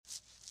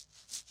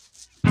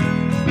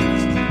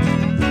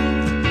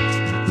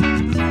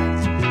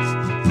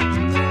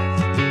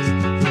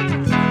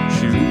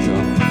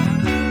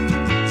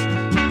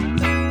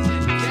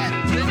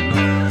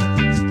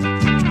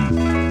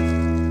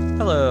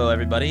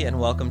everybody,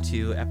 and welcome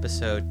to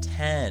episode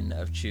 10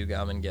 of Chew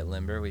Gum and Get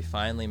Limber. We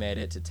finally made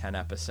it to 10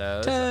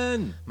 episodes.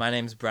 10! My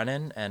name's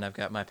Brennan, and I've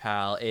got my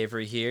pal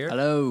Avery here.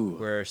 Hello.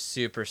 We're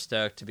super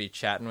stoked to be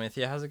chatting with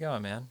you. How's it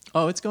going, man?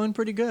 Oh, it's going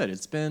pretty good.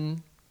 It's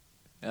been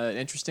an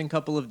interesting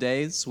couple of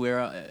days.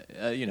 We're,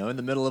 in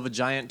the middle of a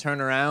giant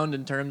turnaround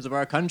in terms of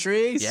our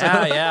country.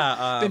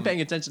 Yeah. Been paying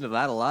attention to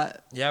that a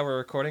lot. Yeah, we're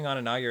recording on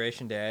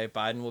Inauguration Day.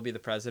 Biden will be the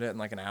president in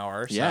like an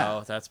hour,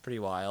 Yeah. So that's pretty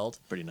wild.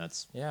 Pretty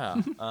nuts.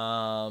 Yeah.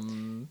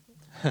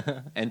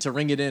 And to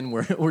ring it in,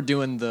 we're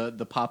doing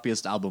the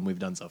poppiest album we've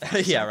done so far.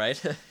 Yeah, so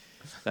right?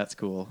 That's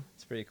cool.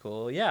 It's pretty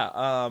cool. Yeah.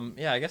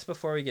 I guess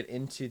before we get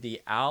into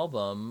the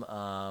album,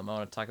 I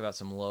want to talk about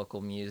some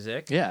local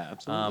music. Yeah,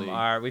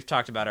 absolutely. We've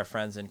talked about our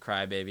friends in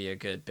Crybaby a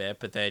good bit,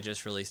 but they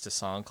just released a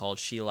song called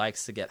She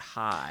Likes to Get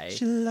High.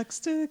 She likes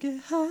to get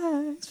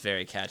high. It's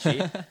very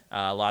catchy.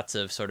 Lots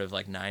of sort of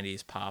like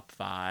 90s pop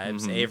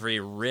vibes. Mm-hmm. Avery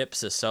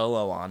rips a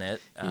solo on it.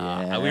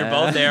 Yeah. We were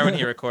both there when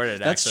he recorded it,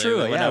 That's actually.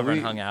 true. We went over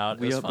and hung out.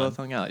 It We was fun. both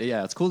hung out.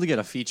 Yeah, it's cool to get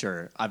a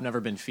feature. I've never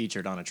been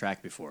featured on a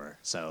track before,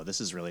 so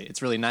it's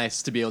really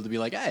nice to be able to be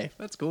like, hey,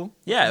 that's cool.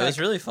 Yeah, it was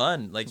really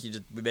fun. Like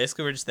we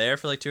basically were just there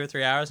for like 2 or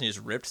 3 hours, and you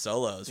just ripped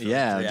solos. For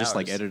like 3 just hours.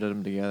 like edited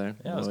them together.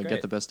 Yeah, it was Get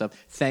great. the best stuff.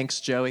 Thanks,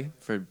 Joey,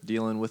 for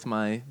dealing with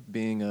my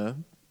being a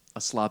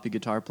sloppy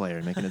guitar player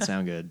and making it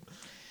sound good.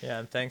 Yeah,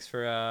 and thanks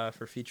for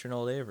featuring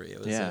old Avery. It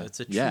was it's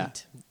a treat. Yeah,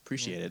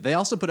 appreciate it. They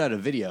also put out a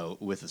video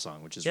with the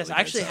song, which is Yes, really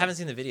I actually good, so- haven't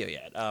seen the video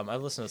yet.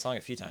 I've listened to the song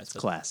a few times.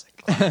 But Classic.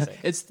 Classic.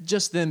 It's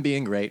just them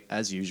being great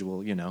as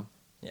usual, you know.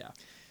 Yeah.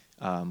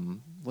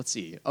 Let's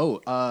see.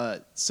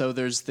 So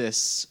there's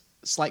this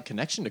slight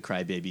connection to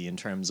Crybaby in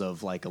terms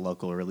of like a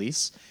local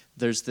release.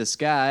 There's this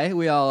guy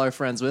we all are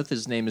friends with.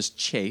 His name is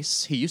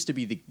Chase. He used to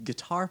be the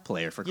guitar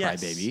player for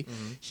Yes. Crybaby.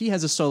 Mhm. He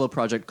has a solo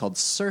project called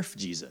Surf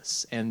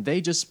Jesus, and I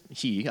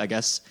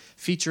guess,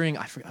 featuring.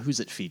 I forgot who's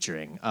it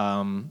featuring.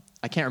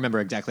 I can't remember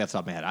exactly off the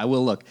top of my head. I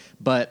will look,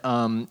 but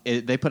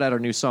they put out a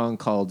new song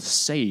called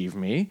 "Save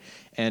Me,"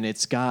 and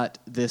it's got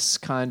this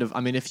kind of. I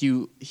mean, if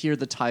you hear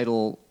the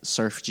title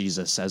 "Surf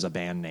Jesus" as a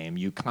band name,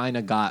 you kind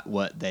of got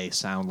what they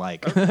sound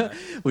like,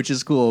 which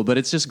is cool. But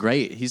it's just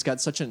great. He's got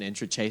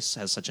Chase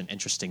has such an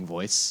interesting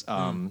voice.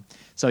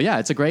 So yeah,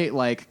 it's a great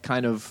like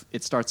kind of.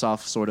 It starts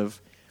off sort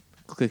of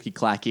clicky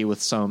clacky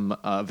with some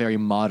very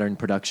modern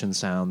production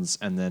sounds,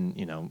 and then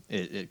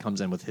it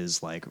comes in with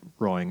his like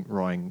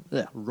roaring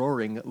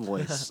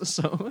voice.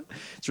 So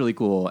it's really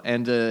cool,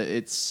 and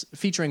it's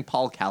featuring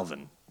Paul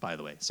Calvin, by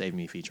the way. Save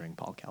Me featuring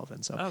Paul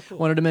Calvin. So cool.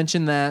 Wanted to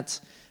mention that.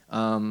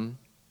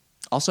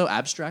 Also,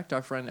 Abstract,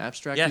 our friend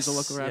Abstract, Yes. he's a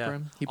local rapper.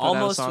 Yeah. He put out a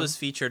Almost song. was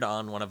featured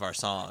on one of our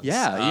songs.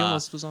 Yeah, he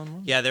almost was on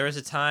one. Yeah, there was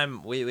a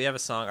time we have a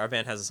song. Our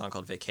band has a song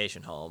called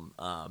Vacation Home.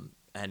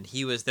 And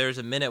there's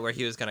a minute where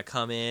he was going to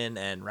come in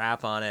and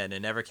rap on it, and it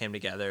never came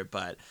together.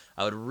 But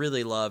I would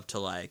really love to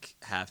like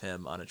have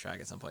him on a track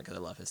at some point because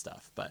I love his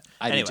stuff. But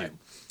anyway, do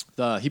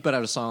too. He put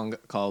out a song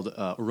called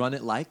 "Run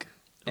It Like,"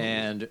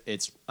 and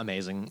it's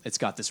amazing. It's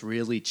got this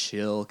really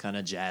chill, kind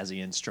of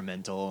jazzy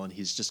instrumental, and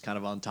he's just kind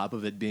of on top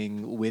of it,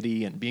 being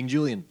witty and being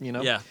Julian.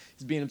 Yeah.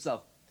 He's being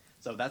himself.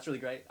 So that's really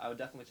great. I would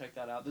definitely check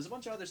that out. There's a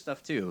bunch of other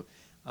stuff too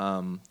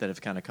that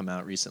have kind of come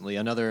out recently.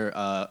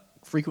 Another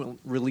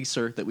frequent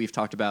releaser that we've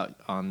talked about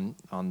on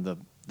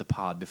the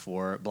pod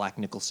before, Black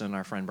Nicholson,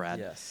 our friend Brad.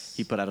 Yes.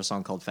 He put out a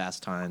song called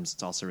Fast Times.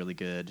 It's also really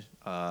good.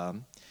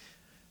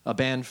 A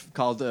band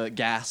called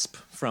Gasp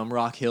from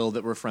Rock Hill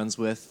that we're friends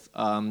with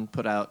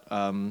put out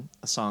a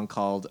song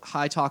called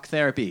High Talk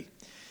Therapy,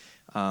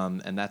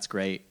 and that's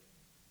great.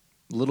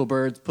 Little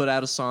Birds put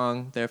out a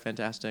song. They're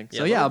fantastic. Yeah,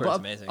 So yeah, Little Bird's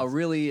amazing. a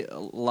really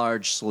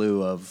large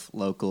slew of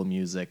local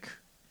music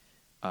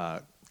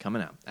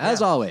coming out.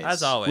 As always.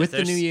 With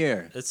the new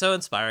year. It's so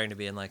inspiring to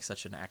be in like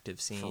such an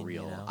active scene. For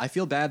real. You know? I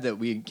feel bad that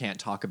we can't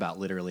talk about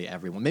literally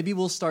everyone. Maybe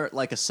we'll start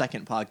like a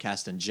second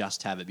podcast and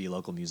just have it be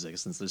local music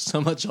since there's so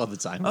much all the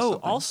time. or Oh,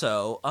 something.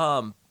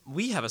 also,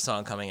 we have a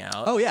song coming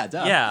out. Oh, yeah,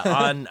 duh.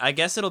 Yeah, I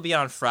guess it'll be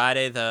on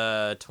Friday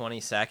the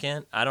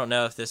 22nd. I don't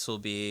know if this will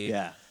be.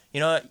 Yeah. You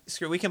know what?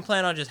 Screw. We can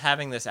plan on just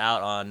having this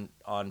out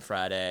on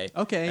Friday.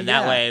 Okay, and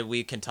that yeah. way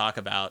we can talk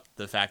about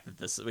the fact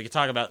that we can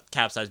talk about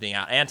Capsize being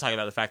out and talk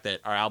about the fact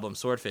that our album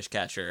Swordfish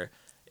Catcher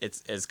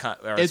it's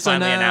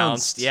finally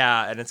announced.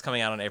 Yeah, and it's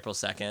coming out on April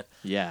 2nd.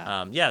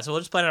 Yeah. So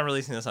we'll just plan on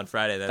releasing this on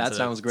Friday. Then, That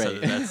sounds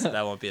great.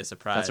 That won't be a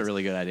surprise. That's a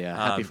really good idea.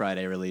 Happy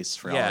Friday release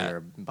for yeah. all your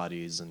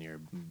buddies and your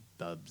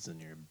bubs and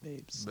your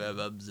babes.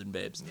 Bubs and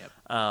babes. Yep.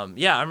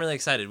 I'm really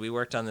excited. We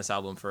worked on this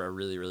album for a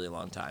really, really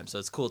long time, so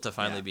it's cool to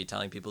finally be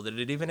telling people that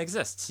it even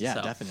exists. Yeah,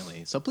 so.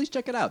 definitely. So please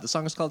check it out. The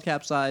song is called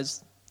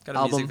Capsize. Got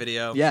a music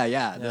video.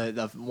 Yeah.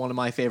 The one of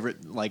my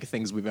favorite like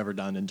things we've ever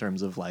done in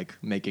terms of like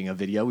making a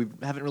video. We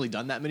haven't really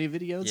done that many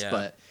videos,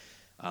 but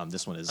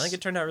this one is. I think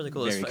it turned out really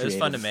cool. It very was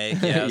fun to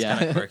creative. make. Yeah, it was Yeah.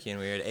 kind of quirky and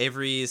weird.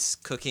 Avery's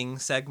cooking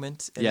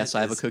segment. in Yes, it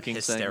I have a is cooking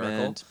hysterical.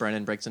 segment.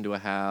 Brennan breaks into a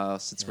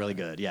house. It's really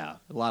good. Yeah,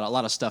 a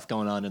lot of stuff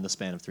going on in the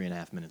span of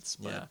 3.5 minutes.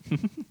 But Yeah,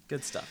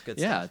 good stuff. Good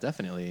yeah, stuff.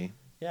 definitely.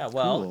 Yeah,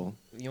 well, Cool.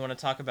 you want to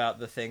talk about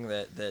the thing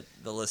that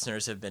the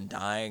listeners have been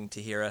dying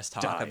to hear us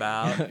talk Dying.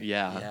 about?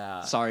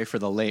 Yeah. Sorry for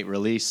the late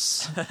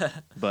release,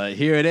 but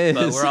here it is.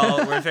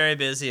 But we're very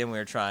busy and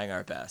we're trying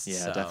our best. Yeah,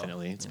 so,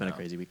 definitely. It's been a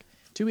crazy week.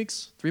 2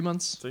 weeks, 3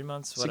 months, 3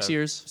 months, 6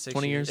 years,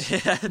 20 years.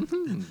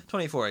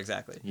 24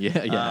 exactly.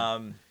 Yeah.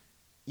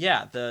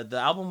 Yeah, the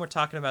album we're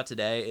talking about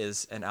today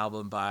is an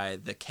album by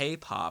the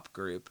K-pop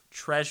group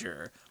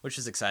Treasure, which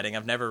is exciting.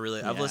 I've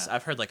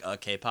heard like a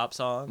K-pop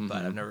song,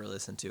 but I've never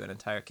listened to an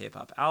entire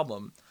K-pop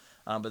album.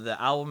 But the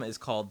album is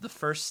called The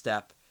First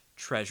Step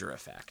Treasure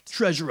Effect.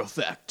 Treasure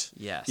Effect.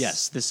 Yes.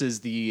 Yes, this is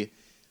the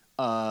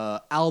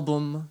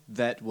album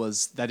that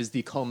is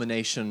the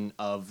culmination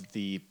of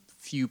the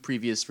few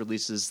previous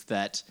releases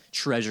that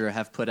Treasure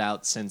have put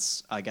out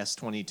since, I guess,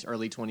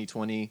 early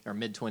 2020 or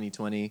mid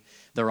 2020.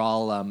 They're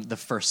all the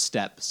first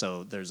step.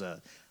 So there's a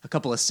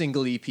couple of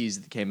single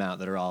EPs that came out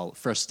that are all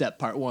First Step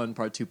Part 1,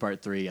 Part 2,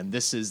 Part 3, and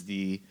this is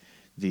the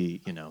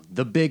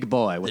big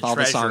boy with all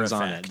the songs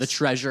on it. The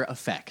Treasure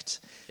Effect.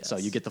 Yes. So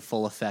you get the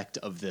full effect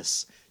of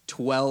this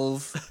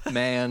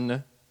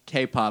 12-man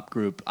K-pop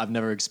group. I've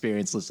never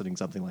experienced listening to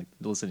something like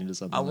this.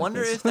 I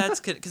wonder if that's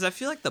because I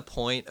feel like the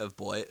point of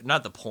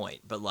not the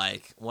point, but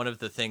like one of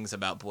the things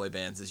about boy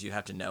bands is you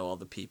have to know all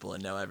the people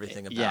and know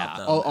everything about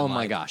them. Oh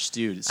my gosh,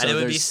 dude! So and it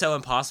would be so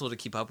impossible to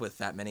keep up with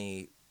that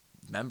many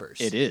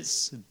members. It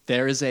is.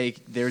 There's a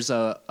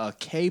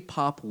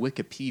K-pop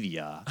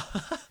Wikipedia.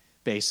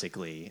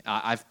 Basically,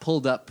 I've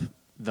pulled up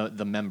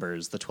the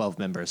members, the 12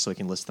 members, so we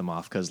can list them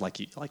off because, like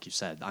you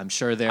said, I'm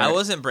sure they're. I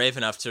wasn't brave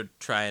enough to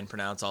try and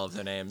pronounce all of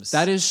their names.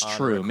 That is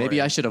true.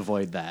 Maybe I should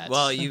avoid that.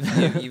 Well,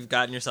 you've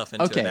gotten yourself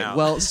into it now. Okay.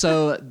 Well,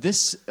 so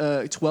this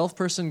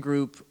 12-person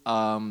group,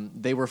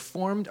 they were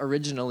formed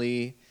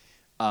originally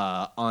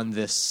on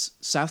this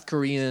South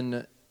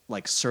Korean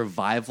like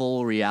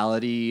survival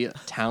reality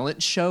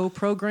talent show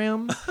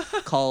program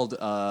called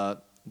the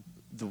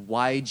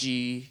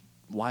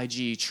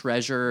YG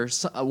Treasure,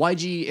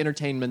 YG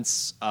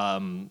Entertainment's,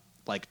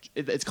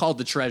 it's called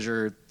the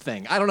Treasure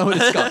thing. I don't know what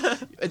it's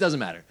called. It doesn't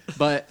matter.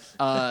 But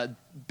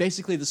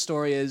basically the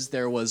story is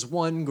there was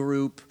one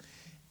group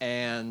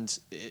and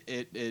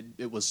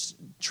it was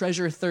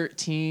Treasure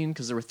 13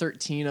 because there were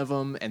 13 of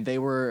them, and they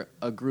were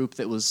a group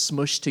that was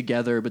smushed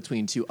together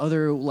between two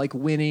other like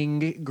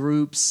winning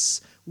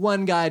groups.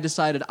 One guy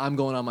decided, I'm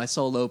going on my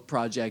solo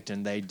project,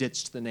 and they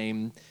ditched the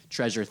name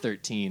Treasure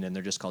 13, and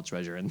they're just called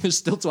Treasure, and there's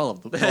still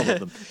 12 of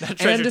them.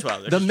 Treasure and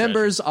 12. The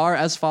members are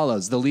as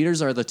follows. The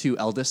leaders are the two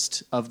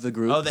eldest of the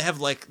group. Oh, they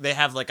have like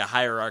a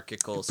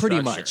hierarchical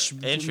Pretty structure.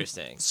 much.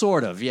 Interesting.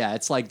 Sort of, yeah.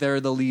 It's like they're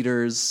the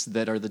leaders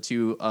that are the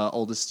two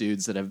oldest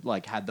dudes that have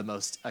like had the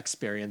most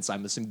experience,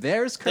 I'm assuming.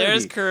 There's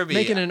Kirby.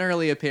 Making an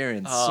early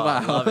appearance. Oh,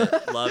 wow.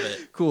 Love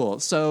it. Cool.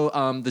 So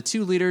the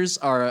two leaders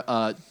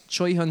are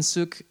Choi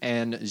Hyun-suk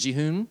and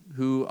Ji-hoon,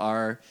 who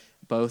are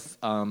both,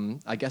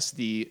 I guess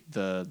the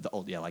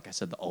old, yeah, like I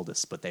said, the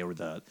oldest, but they were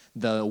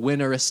the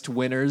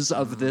winners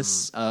of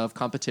this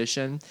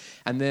competition.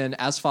 And then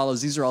as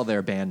follows, these are all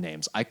their band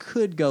names. I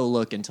could go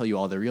look and tell you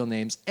all their real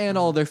names and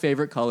all their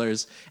favorite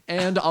colors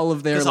and all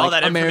of their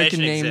like American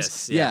names.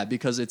 Exists, yeah,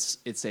 because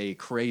it's a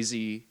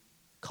crazy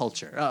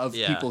culture of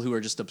people who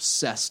are just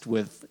obsessed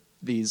with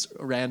these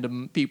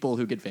random people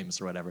who get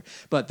famous or whatever.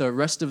 But the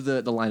rest of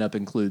the lineup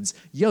includes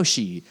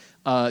Yoshi,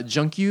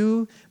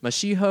 Jungkook,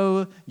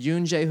 Mashiho,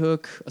 Yoon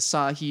Jae-hook,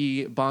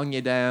 Asahi, Bang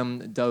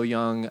Yedam, Do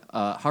Young,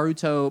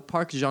 Haruto,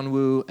 Park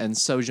Jeon-woo, and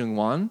So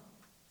Jung-won.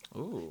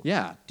 Ooh.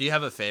 Yeah. Do you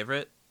have a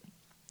favorite?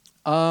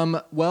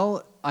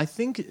 Well, I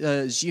think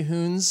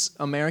Ji-hoon's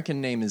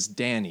American name is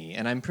Danny,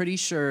 and I'm pretty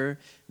sure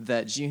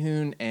that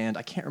Ji-hoon and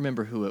I can't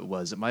remember who it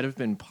was. It might have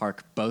been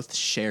Park. Both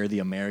share the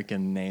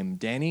American name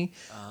Danny.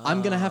 Oh.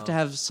 I'm gonna have to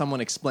have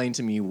someone explain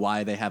to me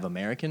why they have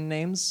American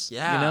names.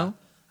 Yeah, you know.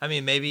 I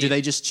mean, maybe do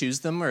they just choose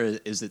them, or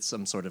is it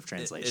some sort of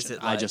translation?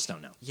 I just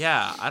don't know.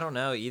 Yeah, I don't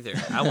know either.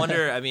 I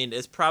wonder. I mean,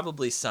 it's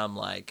probably some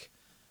like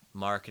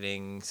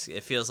marketing.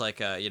 It feels like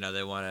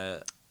they want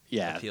to.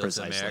 Yeah, appeal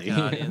precisely. to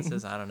American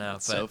audiences. I don't know.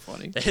 But so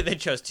funny. They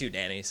chose two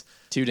Dannys.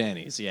 Two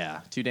Dannys,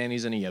 yeah. Two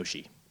Dannys and a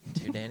Yoshi.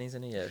 Two Dannys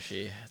and a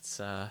Yoshi. It's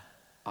I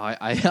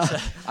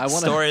want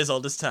story as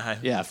old as time.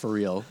 Yeah, for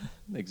real.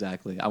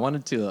 Exactly. I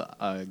wanted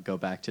to go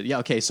back to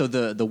okay. So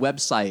the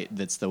website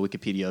that's the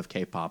Wikipedia of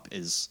K-pop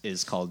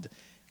is called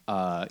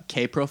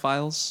K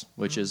Profiles,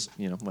 which is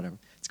whatever.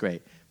 It's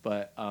great.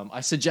 But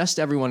I suggest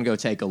everyone go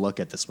take a look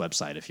at this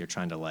website if you're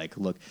trying to like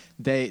look.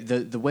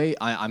 The way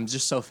I'm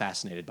just so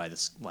fascinated by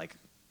this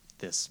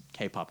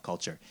K-pop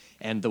culture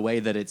and the way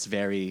that it's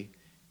very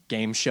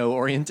game show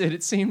oriented.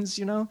 It seems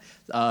in on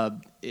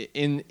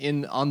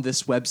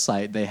this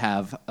website they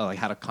have like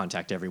how to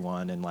contact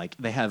everyone and like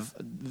they have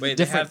they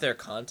have their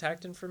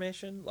contact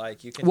information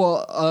like you can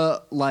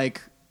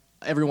like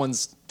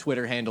everyone's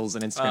Twitter handles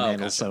and Instagram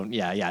handles. Gotcha. So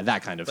yeah,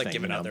 that kind of like thing.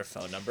 Giving out their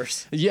phone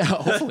numbers. Yeah,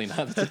 hopefully not.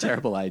 That's a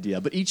terrible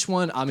idea. But each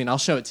one, I mean, I'll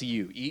show it to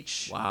you.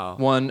 Each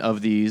one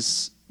of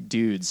these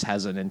dudes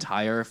has an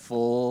entire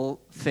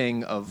full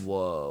thing of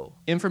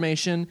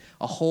information,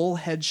 a whole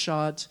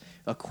headshot,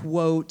 a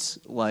quote,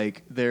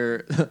 like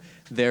their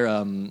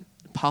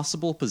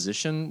possible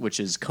position, which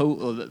is for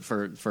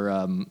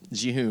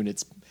Jihoon,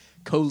 it's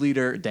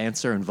co-leader,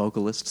 dancer, and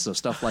vocalist, so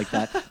stuff like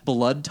that.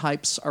 Blood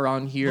types are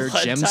on here,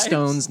 Blood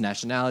gemstones, types?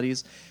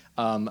 nationalities.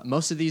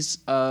 Most of these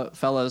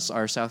fellas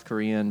are South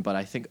Korean, but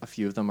I think a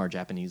few of them are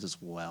Japanese as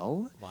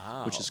well.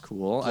 Wow. Which is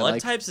cool. Blood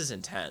types is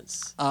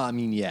intense. I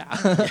mean, yeah.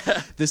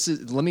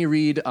 Let me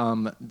read.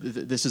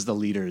 This is the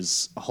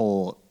leader's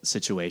whole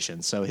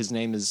situation. So his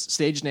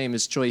stage name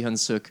is Choi Hyun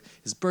Suk.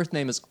 His birth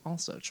name is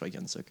also Choi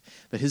Hyun Suk,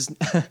 but his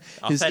his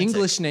Authentic.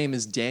 English name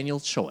is Daniel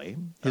Choi.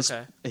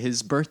 Okay.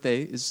 His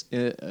birthday is.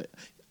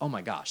 Oh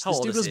my gosh! How This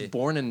old dude is was he?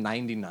 born in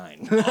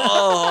 '99.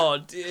 Oh,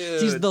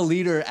 dude. He's the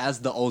leader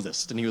as the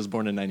oldest, and he was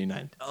born in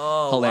 '99.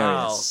 Oh,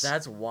 Hilarious. wow.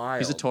 That's wild.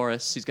 He's a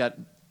Taurus. He's got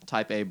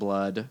type A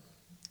blood.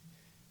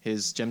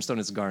 His gemstone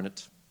is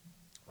garnet.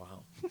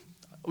 Wow.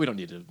 We don't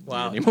need to do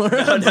Wow. it anymore.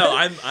 No,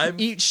 I'm.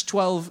 Each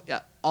 12,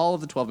 all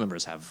of the 12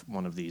 members have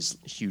one of these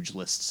huge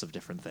lists of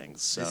different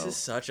things. So This is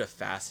such a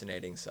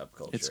fascinating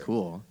subculture. it's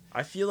cool.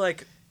 I feel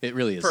like It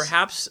really is.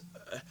 perhaps.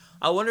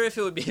 I wonder if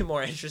it would be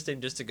more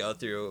interesting just to go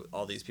through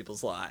all these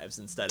people's lives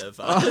instead of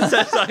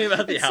talking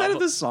about the Instead album. of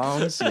the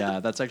songs, yeah,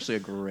 that's actually a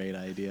great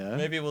idea.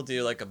 Maybe we'll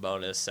do like a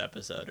bonus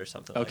episode or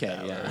something Okay,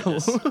 like that.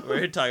 yeah. We're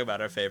going to talk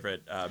about our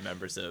favorite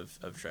members of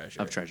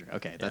Treasure. Of Treasure.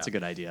 Okay, that's Yeah. a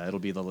good idea. It'll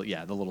be the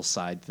little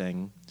side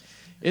thing.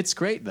 It's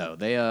great though.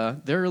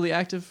 They're really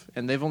active,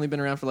 and they've only been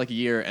around for like a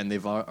year, and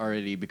they've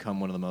already become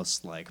one of the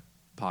most like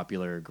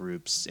popular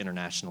groups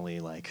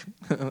internationally, like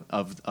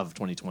of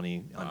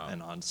 2020 Wow.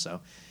 and on. So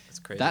That's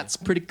crazy. that's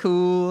pretty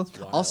cool.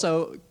 wild.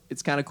 Also,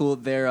 it's kind of cool.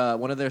 Their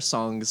one of their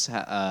songs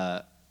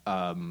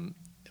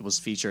it was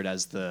featured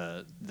as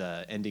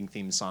the ending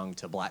theme song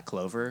to Black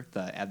Clover,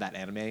 that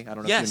anime. I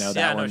don't know Yes, if you know yeah,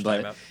 that I know one, what you're but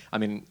talking about. I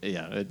mean,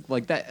 yeah,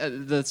 like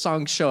that. The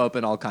songs show up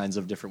in all kinds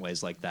of different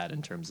ways like that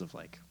in terms of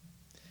like,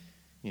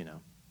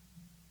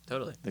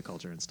 Totally. the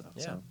culture and stuff.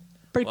 Yeah. So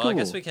pretty Well, cool. I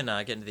guess we can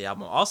get into the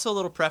album. Also, a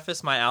little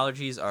preface: my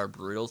allergies are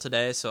brutal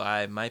today, so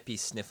I might be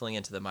sniffling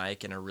into the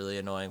mic in a really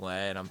annoying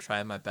way, and I'm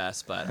trying my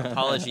best. But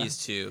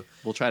apologies to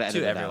We'll try to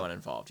edit it everyone out,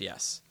 involved.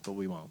 Yes. but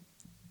we won't.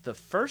 The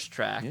first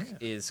track Yeah.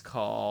 is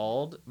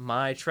called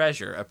 "My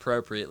Treasure,"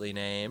 appropriately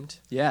named.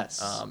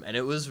 Yes, And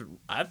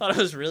I thought it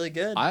was really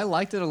good. I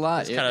liked it a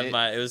lot. It's kind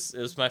of it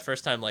was my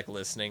first time like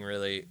listening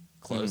really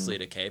closely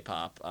to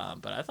K-pop,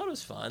 but I thought it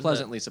was fun.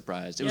 pleasantly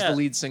surprised. It was Yeah. the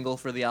lead single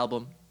for the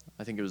album.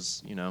 I think it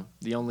was,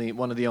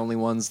 one of the only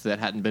ones that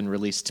hadn't been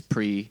released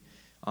pre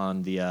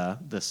on the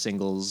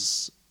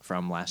singles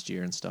from last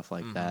year and stuff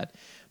like that.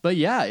 But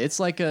yeah, it's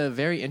like a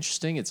very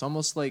interesting. It's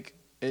almost like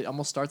it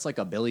almost starts like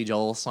a Billy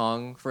Joel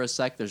song for a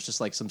sec. There's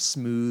just like some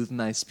smooth,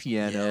 nice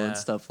piano Yeah. and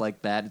stuff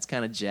like that. It's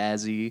kind of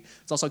jazzy.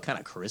 It's also kind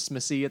of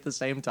Christmassy at the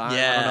same time. I don't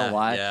Yeah, know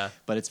why, yeah.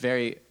 but it's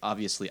very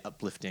obviously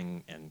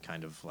uplifting and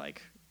kind of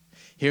like,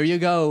 here you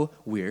go,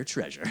 we're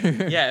Treasure.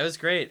 Yeah, it was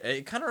great.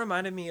 It kind of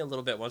reminded me a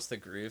little bit once the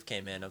groove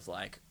came in of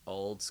like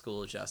old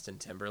school Justin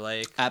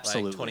Timberlake,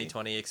 Absolutely. like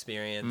 2020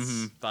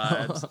 experience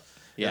vibes.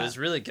 Yeah. It was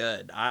really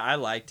good. I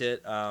liked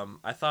it.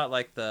 I thought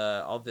like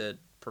all the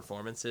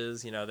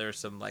performances, there's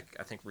some like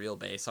I think real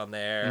bass on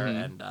there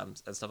and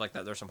stuff like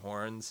that. There's some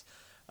horns.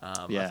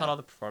 I Yeah. thought all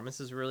the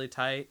performances were really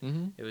tight.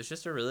 It was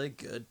just a really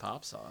good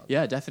pop song.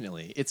 Yeah,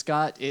 definitely. It's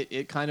got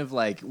it kind of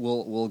like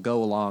we'll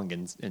go along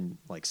and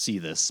like see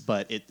this,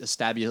 but it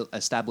establishes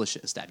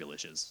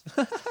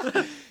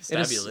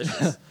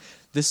Stabulicious.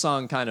 this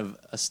song kind of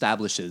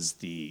establishes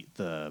the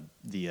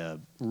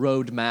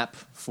roadmap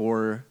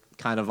for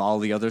kind of all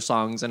the other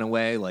songs in a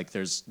way. Like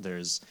there's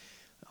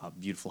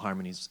beautiful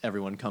harmonies,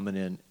 everyone coming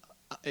in.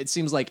 It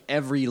seems like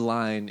every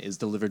line is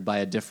delivered by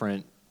a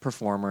different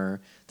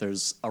performer.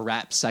 There's a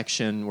rap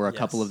section where a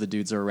couple Yes. of the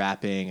dudes are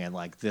rapping, and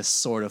like this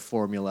sort of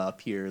formula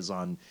appears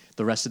on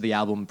the rest of the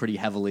album pretty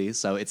heavily.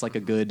 So it's like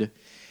a good,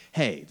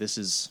 hey, this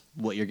is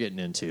what you're getting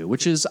into.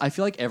 Which is, I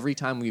feel like every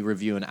time we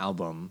review an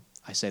album,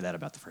 I say that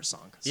about the first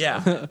song. So-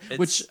 Yeah,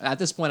 which at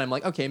this point I'm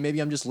like, okay, maybe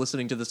I'm just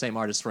listening to the same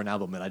artist for an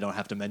album, and I don't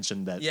have to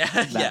mention that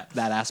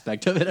that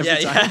aspect of it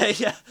every time.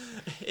 Yeah.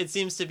 It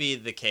seems to be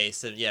the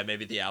case, and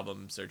maybe the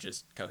albums are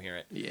just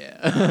coherent.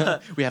 Yeah,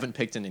 we haven't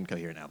picked an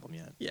incoherent album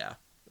yet. Yeah,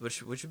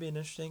 which would be an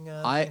interesting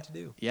thing to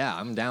do. Yeah,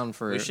 I'm down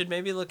for. We should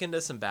maybe look into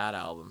some bad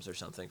albums or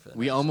something for the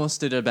We next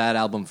almost did a bad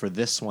album for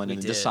this one, We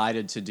and did.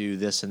 decided to do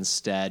this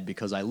instead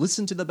because I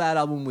listened to the bad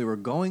album we were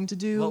going to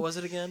do. What was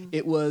it again?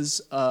 It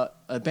was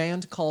a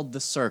band called The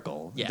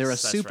Circle. Yes, They're a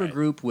that's super right.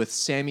 group with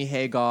Sammy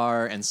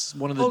Hagar and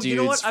one of the dudes you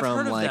know what? I've from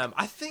heard of like. them.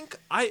 I think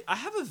I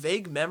have a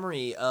vague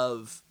memory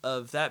of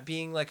that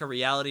being like a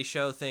reality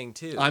show thing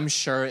too. I'm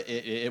sure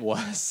it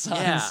was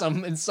Yeah.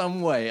 in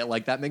some way.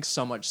 Like that makes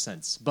so much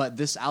sense. But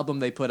this album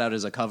they put out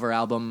as a cover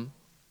album,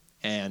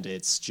 and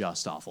it's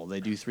just awful. They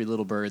do Three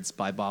Little Birds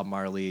by Bob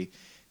Marley.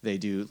 They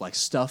do like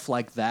stuff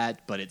like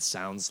that, but it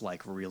sounds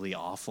like really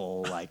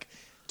awful, like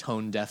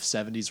tone deaf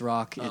 70s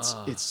rock.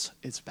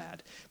 It's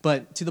bad.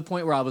 But to the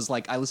point where I was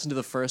like, I listened to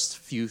the first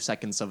few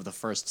seconds of the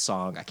first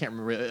song. I can't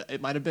remember. It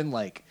might have been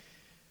like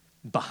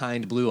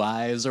Behind Blue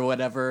Eyes or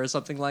whatever or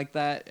something like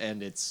that,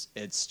 and it's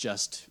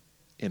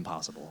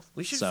impossible.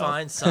 We should So-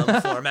 find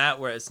some format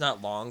where it's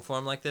not long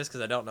form like this,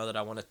 because I don't know that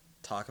I want to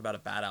talk about a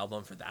bad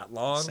album for that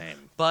long. Same.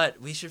 But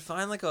we should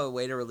find like a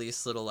way to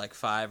release little like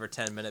 5 or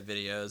 10 minute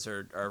videos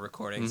or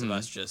recordings of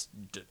us just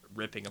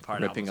ripping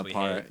apart ripping albums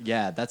apart. we hate.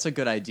 Yeah, that's a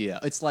good idea.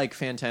 It's like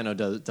Fantano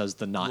does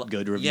the not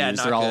good reviews. Yeah,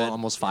 not They're all good.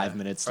 almost 5 Yeah.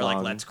 minutes or long.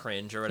 like Let's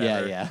Cringe or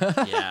whatever.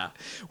 Yeah. Yeah.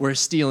 We're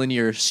stealing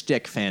your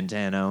shtick,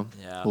 Fantano.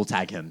 Yeah. We'll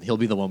tag him. He'll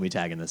be the one we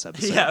tag in this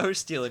episode. Yeah, we're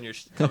stealing your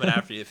coming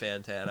after you,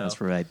 Fantano.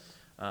 That's right.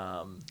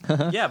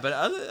 Yeah, but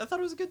I thought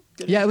it was a good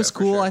Yeah, it was intro,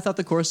 for cool. sure. I thought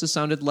the choruses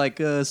sounded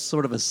like a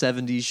sort of a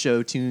 70s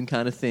show tune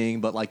kind of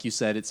thing, but like you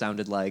said, it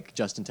sounded like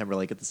Justin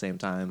Timberlake at the same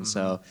time.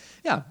 So,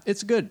 yeah,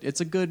 it's good. It's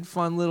a good,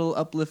 fun, little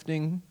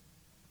uplifting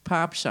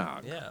pop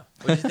song. Yeah.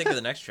 What did you think of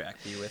the next track,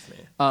 Be With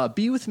Me?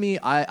 Be With Me,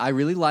 I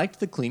really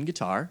liked the clean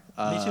guitar.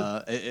 Me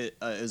too. It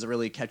is a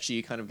really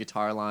catchy kind of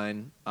guitar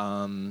line.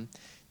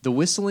 The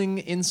whistling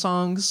in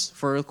songs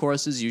for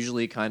choruses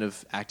usually kind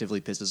of actively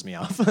pisses me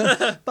off.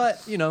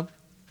 But, you know,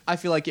 I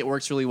feel like it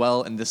works really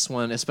well in this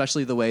one,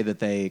 especially the way that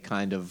they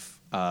kind of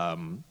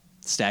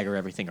stagger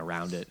everything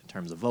around it in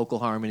terms of vocal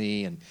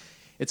harmony. And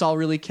it's all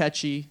really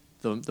catchy.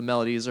 The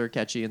melodies are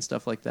catchy and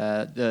stuff like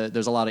that.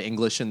 There's a lot of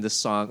English in this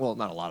song. Well,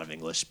 not a lot of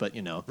English, but,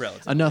 you know,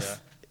 Relatively,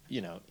 enough, you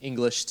know,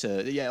 English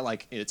to,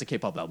 like, it's a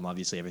K-pop album.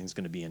 Obviously, everything's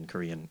going to be in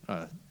Korean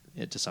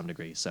to some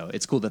degree. So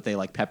it's cool that they,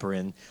 like, pepper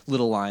in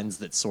little lines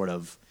that sort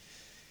of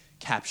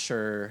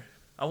capture...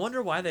 I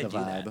wonder why they The do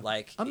that. vibe.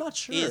 Like, I'm not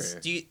sure.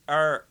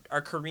 Are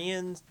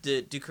Koreans?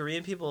 Do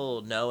Korean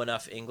people know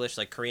enough English?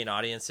 Like Korean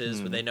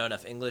audiences, would they know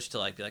enough English to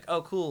like be like,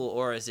 oh, cool?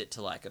 Or is it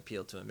to like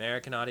appeal to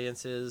American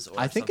audiences? Or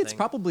I think it's something?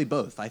 probably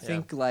both. I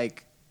think,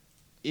 like,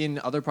 in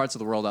other parts of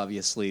the world,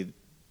 obviously,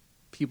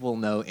 people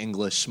know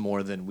English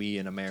more than we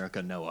in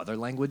America know other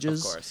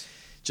languages. Of course.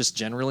 Just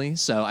generally.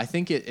 So I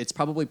think it's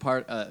probably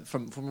part,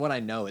 from what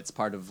I know, it's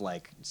part of,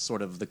 like,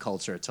 sort of the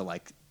culture to,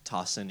 like,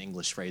 toss in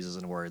English phrases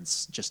and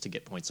words just to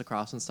get points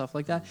across and stuff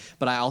like that.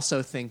 But I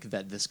also think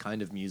that this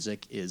kind of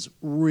music is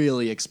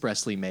really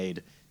expressly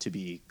made to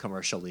be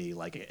commercially,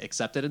 like,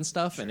 accepted and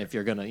stuff. And if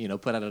you're gonna, you know,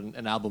 put out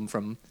an album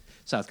from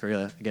South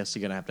Korea, I guess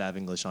you're gonna have to have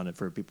English on it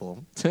for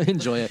people to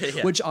enjoy it.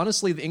 Yeah. Which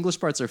honestly, the English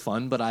parts are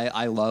fun, but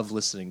I love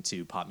listening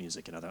to pop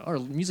music in or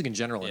music in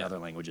general in Yeah. other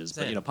languages.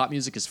 But Same. you know, pop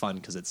music is fun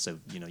because it's so,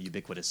 you know,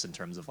 ubiquitous in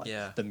terms of like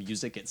Yeah. the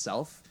music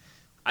itself.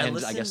 I And I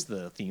listened- guess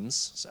the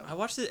themes. So I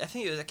watched it. I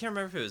think it was. I can't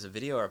remember if it was a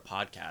video or a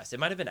podcast.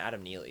 It might have been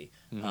Adam Neely,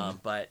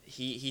 but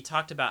he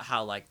talked about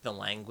how like the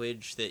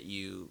language that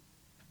you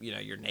know,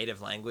 your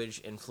native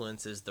language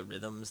influences the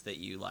rhythms that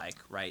you like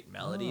write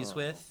melodies Oh,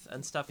 with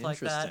and stuff like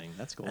that. interesting.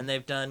 That's cool. And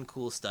they've done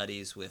cool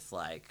studies with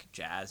like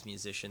jazz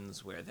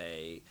musicians where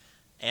they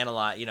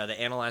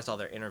analyzed all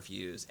their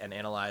interviews and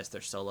analyzed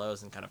their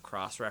solos and kind of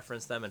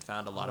cross-referenced them and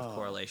found a lot of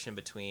correlation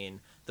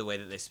between the way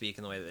that they speak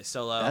and the way that they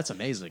solo. That's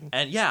amazing.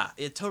 And yeah,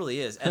 it totally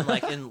is. And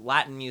like in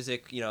Latin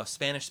music, you know,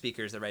 Spanish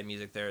speakers that write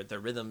music, their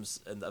rhythms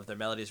of their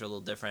melodies are a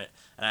little different.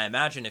 And I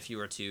imagine if you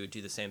were to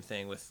do the same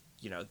thing with,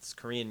 you know, this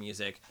Korean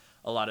music,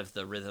 a lot of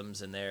the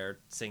rhythms in their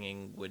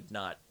singing would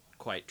not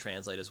quite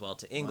translate as well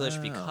to English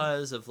Wow.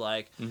 because of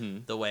like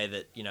the way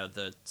that, you know,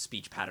 the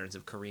speech patterns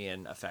of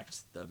Korean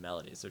affect the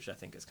melodies, which I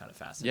think is kind of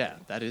fascinating.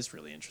 Yeah, that is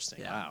really interesting.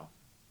 Yeah. Wow.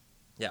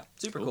 Yeah,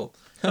 super Cool. cool.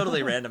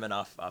 Totally random and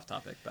off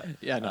topic, but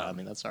Yeah, no, I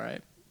mean that's all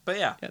right. but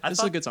yeah, Yeah, I this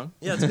is thought- a good song.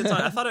 Yeah, it's a good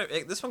song. I thought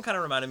this one kind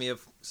of reminded me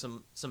of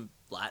some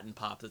Latin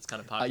pop that's kind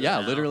of popular.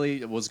 Yeah, now.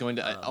 literally, it was going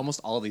to. Almost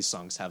all of these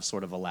songs have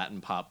sort of a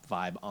Latin pop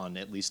vibe on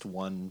at least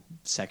one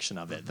section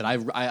of it. That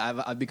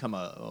I've become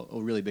a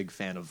really big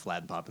fan of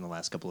Latin pop in the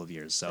last couple of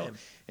years. So Same.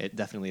 it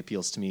definitely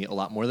appeals to me a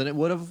lot more than it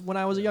would have when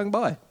I was a young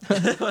boy.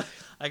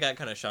 I got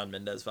kind of Shawn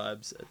Mendes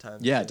vibes at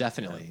times. Yeah, too.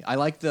 definitely. I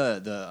like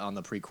the on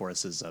the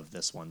pre-choruses of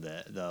this one,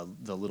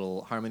 the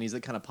little harmonies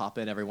that kind of pop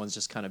in. Everyone's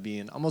just kind of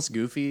being almost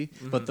goofy,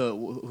 but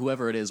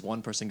whoever it is,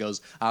 one person goes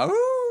 "Ow,"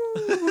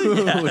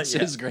 which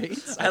yeah. is great. I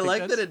think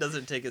like that's- that it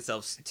doesn't take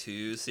itself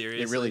too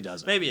seriously. It really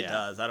doesn't, Maybe it yeah.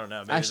 does. I don't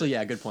know. Maybe Actually,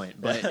 yeah, good point.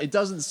 But it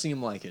doesn't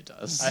seem like it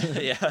does.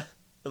 yeah,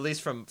 at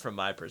least from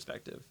my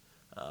perspective.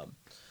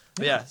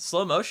 But yeah,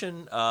 Slow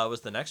Motion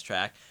was the next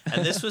track,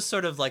 and this was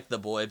sort of like the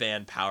boy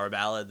band power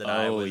ballad that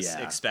I Oh, was yeah.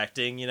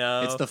 expecting. You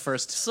know, It's the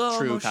first Slow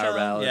true Motion. power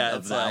ballad yeah, of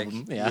it's the like,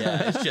 album.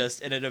 Yeah. It's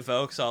just, and it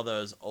evokes all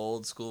those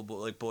old school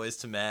like Boys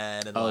to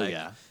Men and Oh, like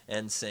yeah.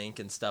 NSYNC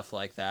and stuff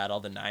like that. All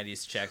the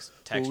 '90s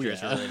texture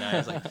is yeah. really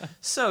nice, like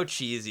so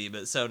cheesy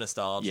but so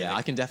nostalgic. Yeah,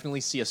 I can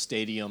definitely see a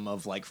stadium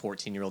of like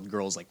 14-year-old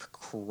girls like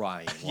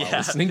crying while Yeah.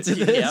 listening to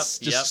Yep, this,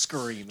 just yep.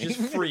 screaming. just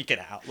freaking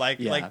out, like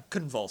Yeah.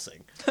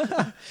 convulsing.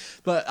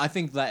 But I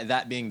think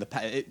that being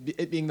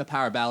it being the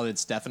power ballad,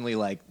 it's definitely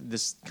like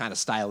this kind of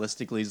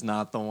stylistically is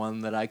not the one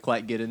that I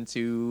quite get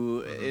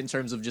into in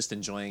terms of just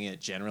enjoying it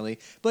generally.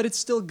 But it's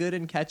still good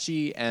and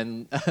catchy,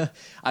 and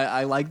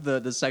I like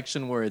the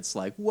section where it's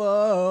like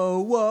whoa,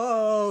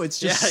 whoa. It's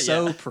just Yeah,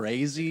 so yeah.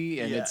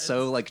 praisey and Yeah, it's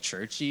so like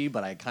churchy.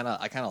 But I kind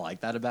of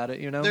like that about it,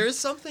 you know. There is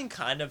something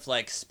kind of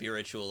like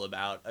spiritual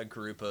about a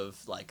group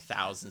of like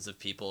thousands of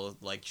people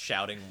like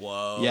shouting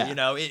 "whoa!" Yeah. You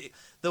know,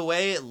 the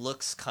way it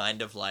looks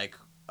kind of like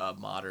a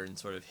modern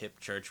sort of hip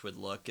church would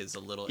look is a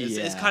little is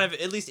Yeah. kind of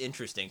at least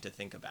interesting to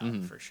think about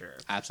for sure.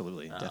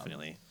 Absolutely,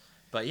 definitely.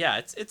 But yeah,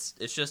 it's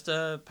just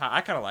I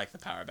kind of like the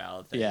power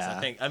ballad things. Yeah.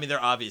 I mean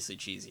they're obviously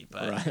cheesy,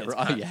 but Right, it's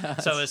right, kinda- yeah.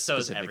 so is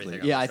Specifically.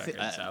 everything. On Yeah, I this think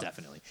record, so.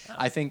 definitely.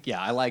 I think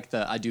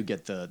I do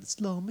get the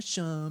slow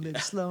motion, baby,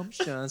 slow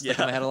motion stuck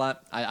Yeah. in my head a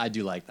lot. I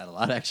do like that a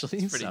lot actually.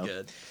 Pretty so,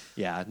 good.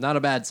 Yeah, not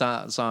a bad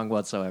song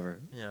whatsoever.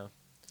 Yeah.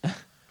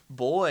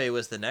 Boy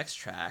was the next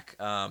track.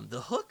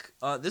 The hook.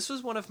 This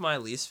was one of my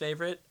least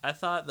favorite. I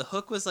thought the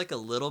hook was like a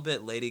little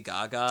bit Lady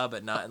Gaga,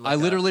 but not. In like I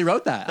literally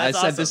wrote that. I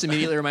That's said this awesome.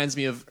 immediately reminds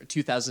me of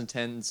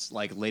 2010's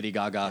like Lady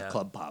Gaga Yeah.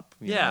 club pop.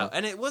 you Yeah, know?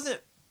 and it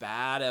wasn't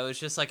bad. I was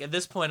just like, at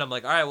this point, I'm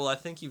like, all right, well, I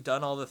think you've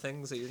done all the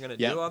things that you're gonna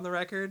Yep. do on the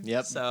record.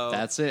 Yep. So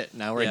that's it.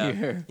 Now we're yeah.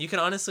 here. You can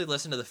honestly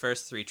listen to the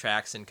first 3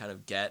 tracks and kind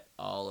of get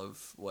all of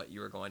what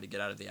you were going to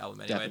get out of the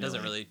album anyway. It doesn't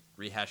Definitely. really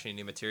rehash any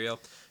new material.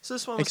 So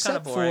this one was kind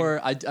of Except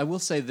boring. for, I will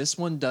say this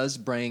one does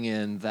bring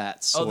in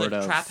that sort the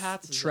of trap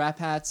hats? Is trap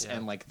hats Yeah.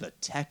 and like the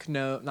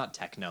not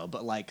techno,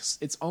 but like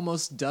it's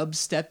almost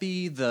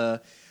dubsteppy.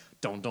 The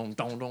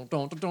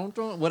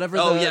don, whatever.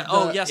 Oh, the, yeah.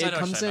 Oh, the- yes, I it know what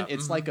comes you're in. talking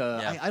It's about. like a.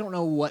 Yeah. I don't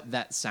know what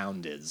that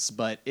sound is,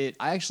 but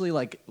I actually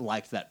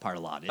liked that part a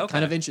lot. It Okay.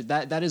 kind of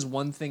that is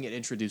one thing it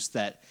introduced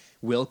that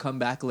will come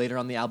back later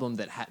on the album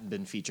that hadn't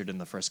been featured in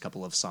the first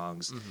couple of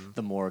songs. Mm-hmm.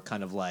 The more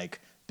kind of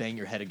like bang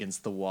your head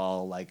against the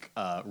wall, like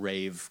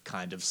rave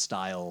kind of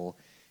style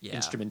Yeah.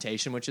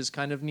 instrumentation, which is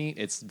kind of neat.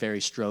 It's very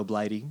strobe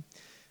lighty.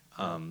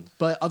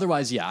 But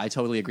otherwise, yeah, I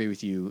totally agree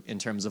with you in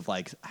terms of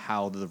like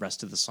how the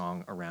rest of the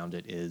song around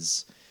it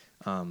is.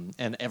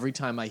 And every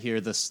time I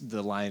hear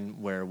the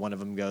line where one of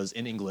them goes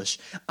in English,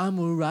 "I'm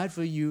a ride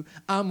for you,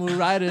 I'm a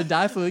ride or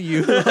die for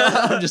you,"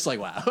 I'm just like,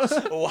 wow.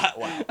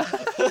 wow.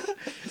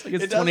 It's like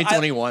it's It does-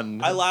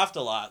 2021. I laughed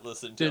a lot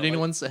listening to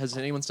it. Has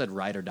anyone said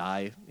ride or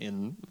die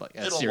in like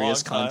In a a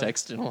serious long time.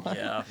 context in a while?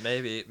 Yeah,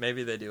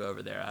 maybe they do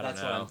over there. I don't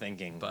That's know. what I'm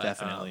thinking. But,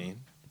 Definitely.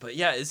 But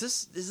yeah, does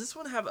this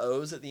one have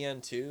O's at the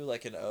end too?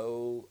 Like an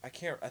O? I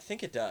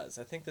think it does.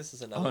 I think this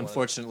is another one.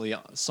 Unfortunately,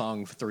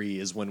 song 3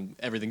 is when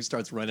everything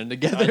starts running I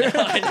together. know,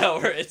 I know.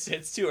 Where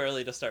it's too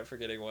early to start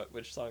forgetting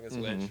which song is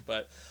Mm-hmm. which.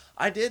 But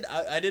I did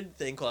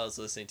think while I was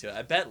listening to it.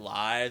 I bet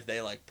live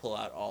they like pull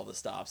out all the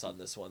stops on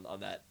this one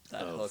on that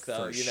Oh, hook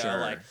though. for You know, sure.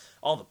 like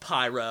all the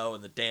pyro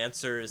and the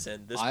dancers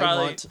and this I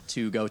probably. want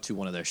to go to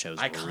one of their shows.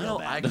 I real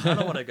kind bad.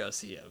 of want to go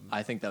see him.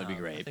 I think that would be I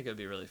great. think it would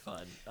be really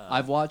fun.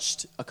 I've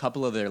watched a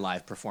couple of their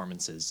live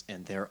performances,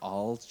 and they're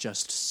all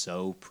just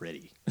so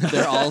pretty.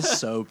 They're all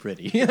so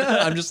pretty.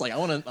 I'm just like, I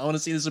want to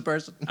see this in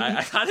person.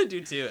 I kind of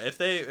do too.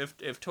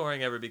 If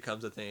touring ever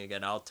becomes a thing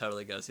again, I'll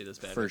totally go see this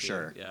band For with you.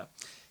 sure. Yeah,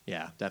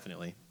 Yeah,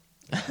 definitely.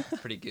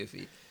 pretty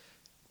goofy.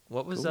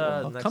 What was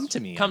Cool. next? Come to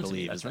Me, I Come to Me,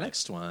 believe, that's is the right.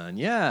 next one.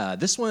 Yeah,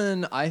 this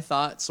one I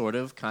thought sort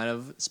of kind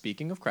of,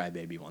 speaking of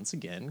Crybaby once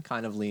again,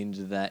 kind of leaned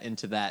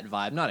into that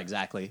vibe. Not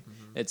exactly.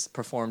 Mm-hmm. It's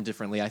performed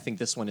differently. I think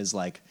this one is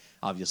like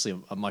obviously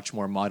a much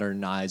more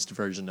modernized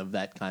version of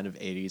that kind of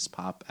 80s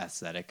pop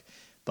aesthetic.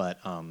 But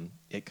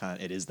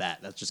it is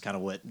that. That's just kind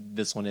of what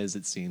this one is,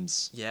 it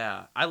seems.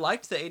 Yeah, I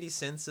liked the 80s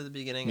synths at the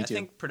beginning. Me I too.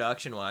 think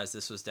production-wise,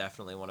 this was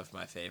definitely one of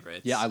my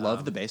favorites. Yeah, I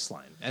love the bass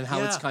line and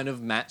how it's yeah. kind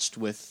of matched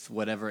with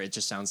whatever. It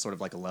just sounds sort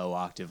of like a low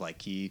octave, like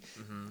key,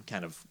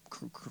 kind of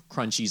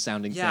crunchy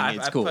sounding Yeah, thing.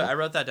 It's cool. I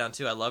wrote that down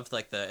too. I loved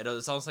like it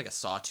was almost like a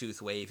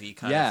sawtooth wavy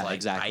kind Yeah, of like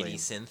exactly. 80s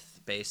synth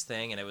bass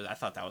thing, and I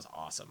thought that was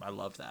awesome. I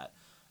loved that.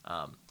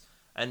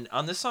 And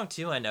on this song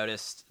too, I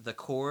noticed the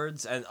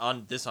chords, and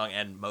on this song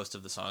and most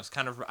of the songs,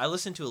 kind of I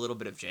listened to a little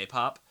bit of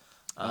J-pop.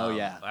 Oh,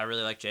 yeah. I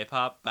really like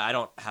J-pop, but I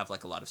don't have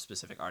like a lot of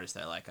specific artists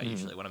that I like. I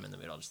usually when I'm in the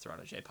mood, I'll just throw on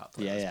a J-pop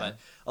playlist. Mm-hmm. Yeah. But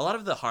a lot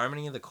of the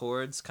harmony of the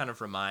chords kind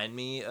of remind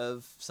me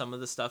of some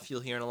of the stuff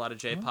you'll hear in a lot of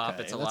J-pop.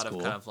 Okay, It's a that's lot of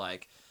cool. kind of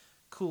like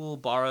cool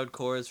borrowed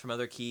chords from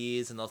other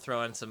keys, and they'll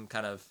throw in some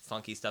kind of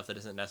funky stuff that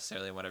isn't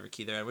necessarily in whatever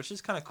key they're in, which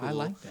is kind of cool. I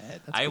like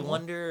that. That's I cool.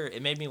 wonder.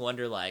 It made me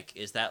wonder, like,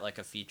 is that like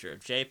a feature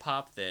of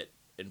J-pop that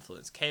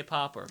influenced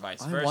K-pop, or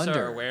vice I versa,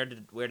 wonder. or where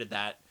did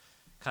that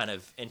kind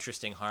of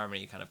interesting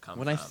harmony kind of come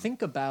When from? I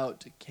think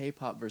about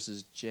K-pop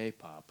versus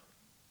J-pop,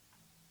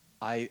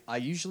 I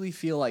usually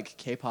feel like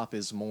K-pop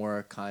is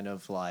more kind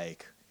of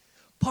like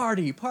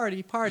party,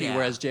 Yeah.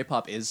 whereas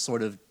J-pop is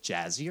sort of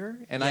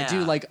jazzier. And I do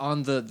Yeah. like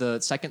on the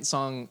second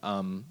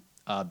song,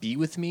 "Be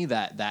With Me,"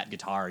 that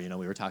guitar. You know,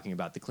 we were talking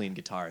about the clean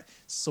guitar.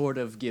 Sort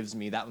of gives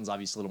me that one's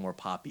obviously a little more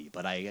poppy,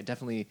 but I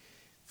definitely.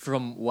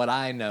 From what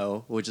I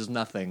know, which is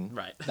nothing,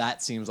 Right.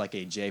 that seems like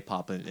a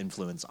J-pop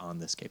influence on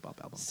this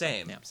K-pop album.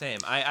 Same, Yeah. same.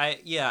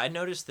 I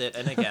noticed that,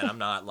 and again, I'm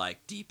not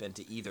like deep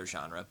into either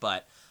genre,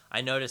 but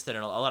I noticed that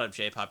in a lot of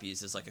J-pop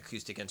uses like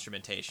acoustic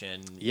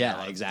instrumentation.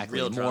 Yeah, exactly.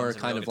 Real drums More and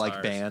kind real of like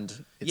guitars.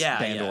 band. It's yeah,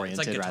 band yeah.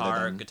 oriented It's like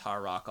rather than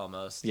guitar rock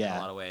almost in Yeah.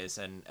 a lot of ways,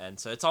 and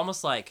so it's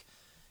almost like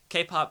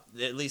K-pop,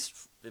 at least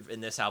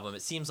in this album,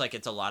 it seems like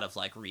it's a lot of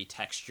like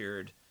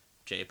retextured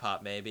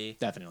J-pop maybe.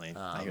 Definitely,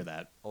 I hear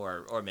that.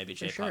 Or maybe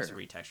J-pop's sure.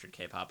 retextured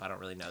K-pop. I don't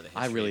really know the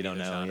history. I really of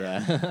don't either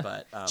know. genre, Yeah,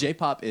 but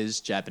J-pop is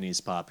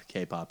Japanese pop.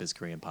 K-pop is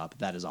Korean pop.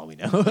 That is all we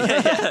know.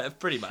 yeah,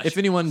 pretty much. If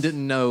anyone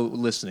didn't know,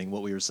 listening,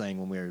 what we were saying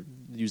when we were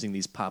using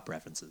these pop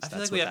references, I feel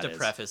that's like we what have to that is.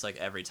 preface like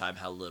every time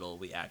how little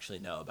we actually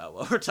know about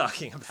what we're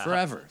talking about.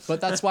 Forever.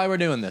 But that's why we're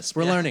doing this.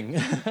 We're Yeah. learning.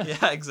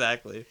 Yeah,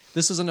 exactly.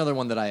 This is another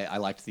one that I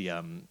liked the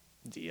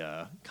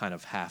kind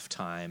of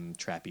halftime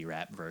trappy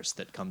rap verse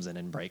that comes in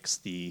and breaks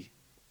the.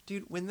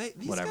 Dude, when these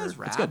Whatever. guys It's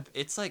rap, good.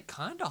 it's like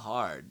kind of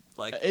hard.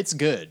 Like It's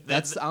good.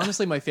 That's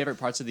honestly my favorite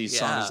parts of these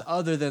Yeah. songs,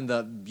 other than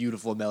the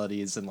beautiful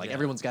melodies and like Yeah.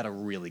 everyone's got a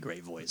really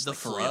great voice. the like,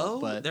 for flow, real,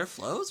 but their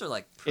flows are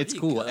like pretty it's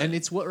cool, good. and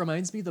it's what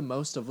reminds me the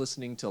most of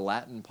listening to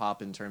Latin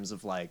pop in terms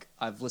of like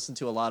I've listened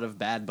to a lot of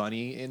Bad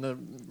Bunny in the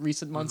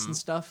recent months Mm-hmm. and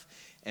stuff,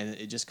 and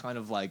it just kind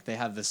of like they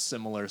have this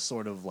similar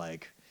sort of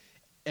like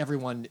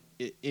everyone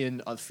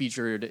in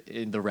featured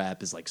in the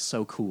rap is like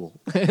so cool.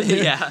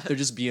 Yeah. they're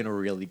just being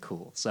really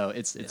cool. So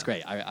it's Yeah.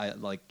 great. I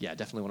like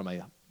definitely one of my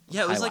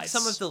Yeah, it was like highlights.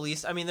 some of the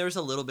least. I mean, there was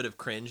a little bit of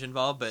cringe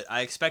involved, but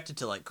I expected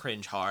to like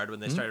cringe hard when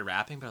they started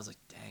rapping. But I was like,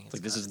 dang, it's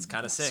like this is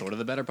kind of sick. sort of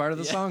the better part of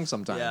the Yeah. song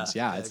sometimes.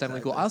 Yeah, Yeah, it's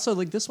definitely cool. exactly. Also,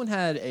 like this one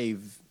had a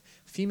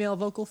female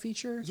vocal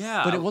feature.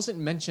 Yeah. but it wasn't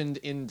mentioned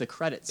in the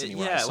credits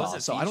anywhere yeah, I it saw.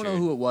 wasn't So I don't know featured.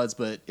 who it was,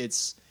 but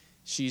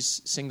she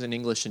sings in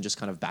English and just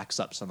kind of backs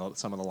up some of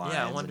the lines.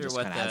 Yeah, I wonder and just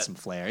what kind of adds some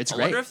flair. It's I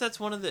great. wonder if that's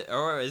one of the,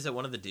 or is it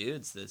one of the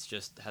dudes that's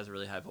just has a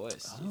really high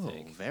voice? Do you Oh,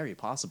 think? very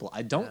possible.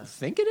 I don't Yeah.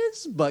 think it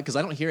is, but because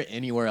I don't hear it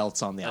anywhere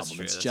else on the That's album.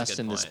 true. It's That's a just good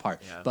in this point.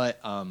 part. Yeah. But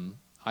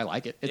I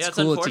like it. It's Yeah,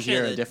 cool to unfortunate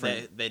hear a that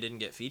different. They didn't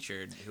get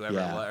featured. Whoever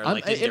Yeah, it was, or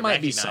like didn't it get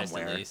might be recognized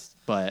somewhere, at least.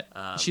 but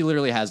she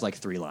literally has like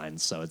 3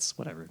 lines, so it's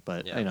whatever.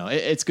 But Yeah. you know,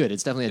 it's good.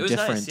 It's definitely It a was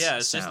different. nice. Yeah,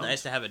 it's just sound.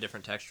 nice to have a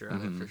different texture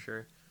on it for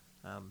sure.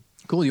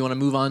 Cool. You want to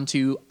move on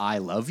to "I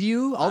Love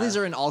You"? All these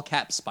are in all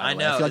caps. By the I way,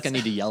 know, I feel like I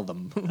it's- need to yell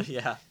them.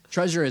 Yeah,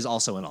 Treasure is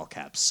also in all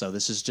caps, so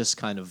this is just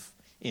kind of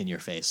in your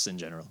face in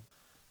general.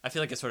 I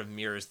feel like it sort of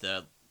mirrors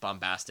the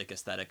bombastic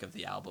aesthetic of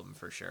the album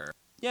for sure.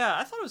 Yeah,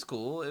 I thought it was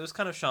cool. It was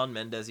kind of Shawn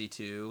Mendes-y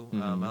too.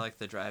 I like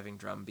the driving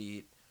drum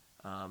beat.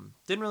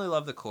 Didn't really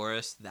love the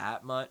chorus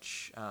that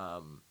much.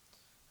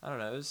 I don't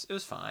know. It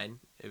was fine.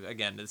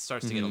 Again, it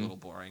starts to get a little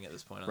boring at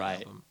this point on the Right.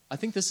 album. I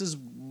think this is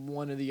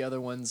one of the other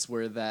ones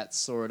where that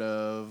sort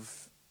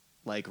of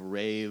like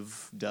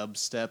rave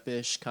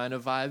dubstep-ish kind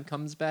of vibe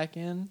comes back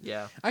in.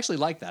 Yeah. I actually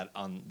like that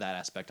on that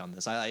aspect on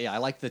this. I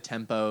like the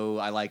tempo.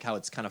 I like how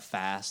it's kind of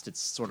fast. It's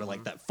sort of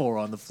like that 4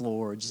 on the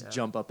floor, just Yeah.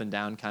 jump up and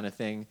down kind of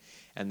thing.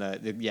 And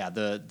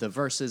the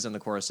verses and the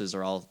choruses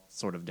are all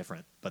sort of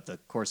different, but the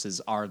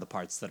choruses are the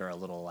parts that are a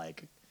little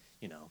like,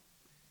 you know,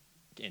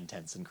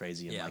 intense and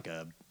crazy in Yeah. like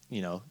a,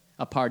 you know,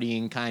 a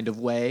partying kind of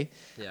way.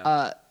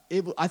 Yeah.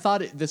 I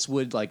thought this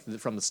would like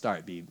from the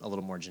start be a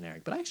little more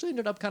generic, but I actually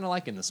ended up kind of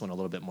liking this one a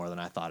little bit more than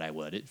I thought I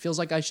would. It feels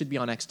like I should be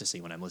on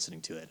ecstasy when I'm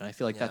listening to it, and I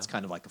feel like that's Yeah.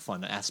 kind of like a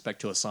fun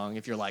aspect to a song.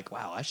 If you're like,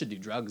 "Wow, I should do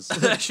drugs,"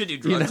 I should do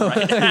drugs know?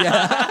 right now.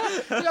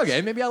 yeah,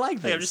 okay, maybe I like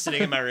this. Like, I'm just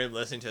sitting in my room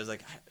listening to it. I was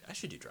like, I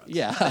should do drugs.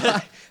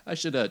 Yeah, I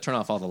should turn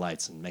off all the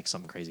lights and make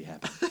something crazy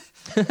happen.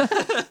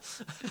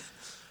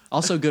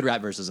 Also, good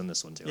rap verses in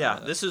this one too. Yeah,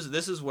 this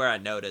is where I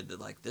noted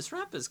that like this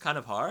rap is kind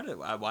of hard.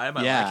 Why am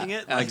I yeah, liking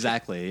it? Like,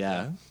 exactly.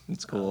 Yeah,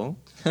 it's cool.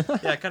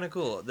 Yeah, kind of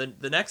cool.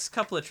 The next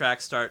couple of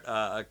tracks start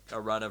a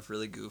run of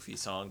really goofy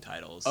song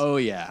titles. Oh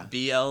yeah,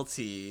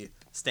 BLT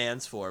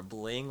stands for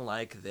Bling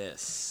Like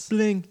This,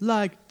 bling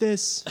like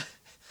this.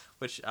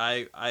 which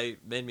I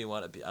made me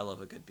want to be. I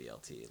love a good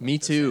BLT. Like Me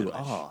this too. sandwich.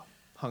 Oh,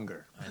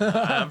 hunger.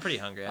 I'm pretty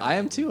hungry. I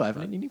am too. I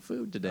But- haven't eaten any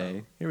food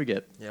today. Here we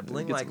get. Yeah, we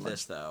Bling get Like some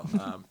This lunch.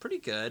 though, pretty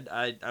good.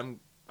 I'm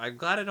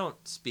glad I don't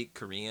speak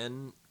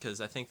Korean because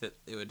I think that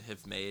it would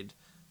have made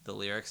the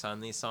lyrics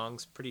on these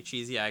songs pretty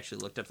cheesy. I actually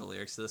looked up the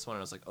lyrics to this one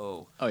and I was like,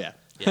 oh, Oh yeah,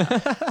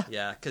 yeah,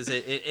 yeah, because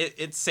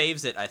it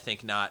saves it. I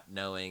think not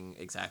knowing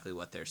exactly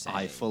what they're saying.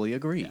 I fully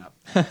agree.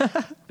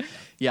 Yeah.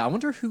 Yeah, I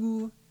wonder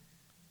who.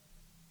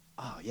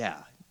 Oh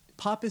yeah,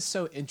 pop is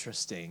so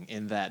interesting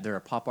in that there are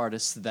pop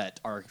artists that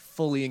are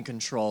fully in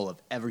control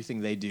of everything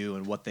they do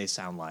and what they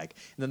sound like,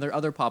 and then there are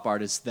other pop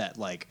artists that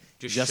like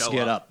Just just show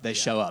get up. up. They Yeah.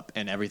 show up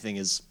and everything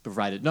is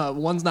provided. No,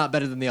 one's not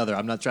better than the other.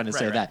 I'm not trying to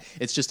say Right, that.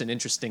 It's just an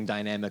interesting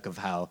dynamic of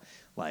how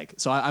like.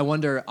 So I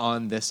wonder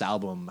on this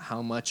album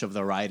how much of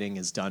the writing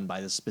is done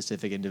by the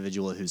specific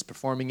individual who's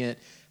performing it.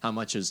 How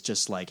much is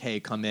just like, hey,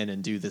 come in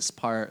and do this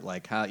part.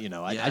 Like how I just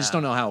Yeah.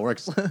 don't know how it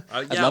works. Yeah,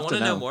 I'd I love want to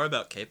to know more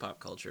about K-pop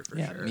culture for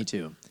Yeah, sure. me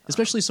too.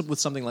 Especially with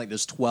something like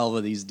there's 12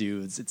 of these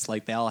dudes. It's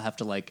like they all have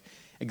to like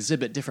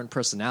exhibit different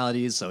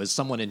personalities. So is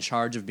someone in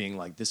charge of being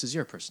like, this is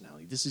your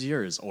personality, this is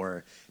yours,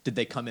 or did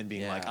they come in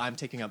being like, Yeah. I'm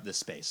taking up this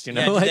space? You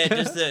Yeah, know, like,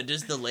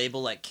 does the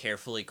label like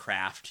carefully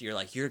craft? You're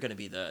like you're gonna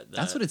be the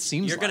That's what it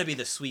seems You're gonna like. be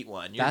the sweet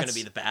one. You're gonna That's-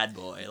 be the bad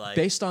boy. Like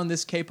based on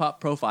this K-pop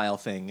profile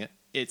thing.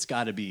 It's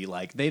got to be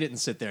like they didn't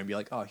sit there and be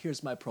like, oh,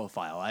 here's my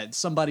profile. I had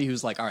somebody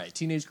who's like, all right,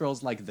 teenage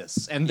girls like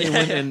this, and they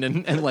went in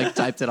and like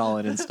typed it all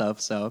in and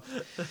stuff. So,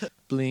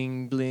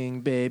 bling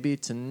bling baby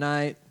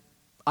tonight.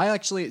 I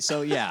actually,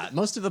 so yeah,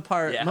 most of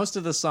Yeah. most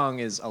of the song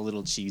is a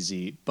little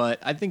cheesy, but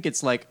I think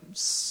it's like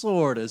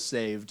sort of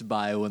saved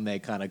by when they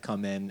kind of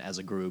come in as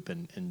a group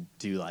and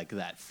do like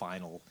that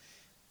final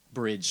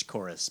bridge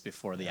chorus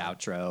before the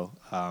outro.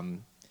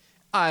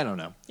 I don't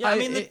know. Yeah, I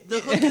mean,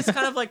 the hook is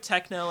kind of like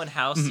techno and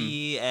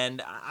housey,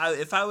 and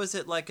if I was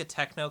at like a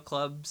techno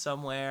club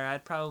somewhere,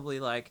 I'd probably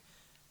like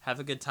have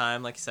a good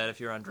time, like you said, if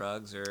you're on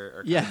drugs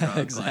or kinda drunk.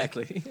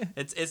 exactly. Like,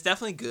 it's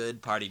definitely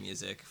good party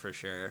music for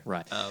sure.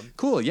 Right. Um,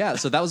 Cool. Yeah.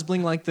 So that was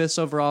Bling Like This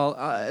overall.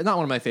 Not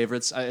one of my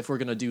favorites. If we're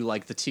gonna do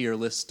like the tier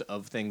list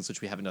of things which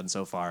we haven't done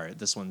so far,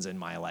 this one's in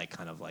my like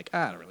kind of like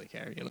I don't really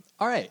care. You know.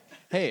 All right.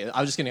 Hey, I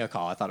was just getting a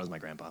call. I thought it was my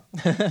grandpa.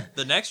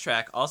 the next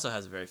track also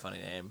has a very funny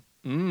name.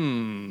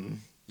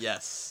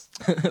 Yes,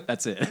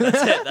 That's it.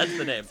 that's it. That's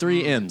the name.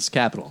 3 M's.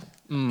 Capital.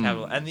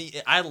 Capital. And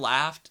I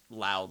laughed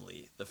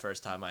loudly the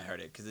first time I heard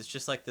it because it's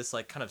just like this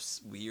like kind of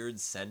weird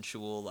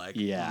sensual like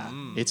Yeah,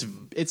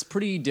 it's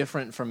pretty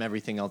different from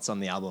everything else on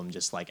the album,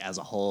 just like as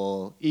a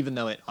whole. Even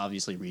though it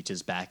obviously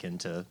reaches back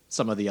into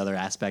some of the other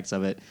aspects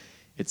of it,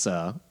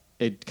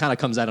 it kind of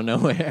comes out of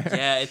nowhere.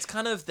 Yeah, it's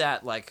kind of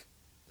that like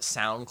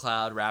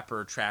SoundCloud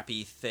rapper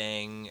trappy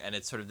thing, and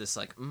it's sort of this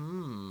like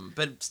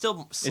but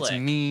still slick. It's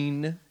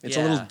mean. It's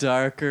a little Yeah.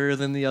 darker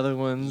than the other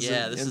ones.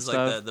 Yeah, and, this and is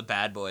stuff. like the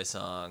bad boy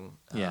song.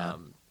 Yeah.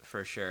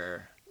 For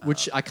sure.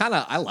 Which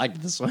I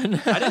liked this one.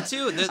 I did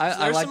too. There's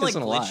I like some like this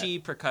one a lot.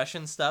 glitchy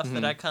percussion stuff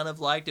that I kind of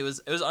liked. It was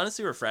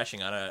honestly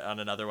refreshing on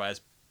an otherwise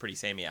pretty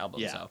samey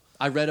album. Yeah, So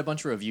I read a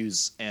bunch of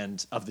reviews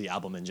and of the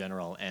album in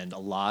general, and a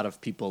lot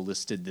of people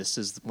listed this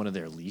as one of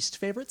their least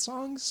favorite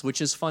songs, which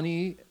is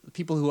funny.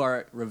 People who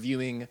are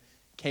reviewing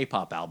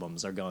K-pop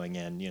albums are going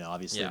in,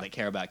 obviously Yeah. they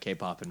care about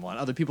K-pop and want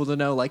other people to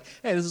know, like,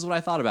 hey, this is what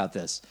I thought about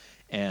this,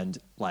 and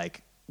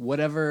like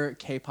whatever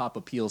K-pop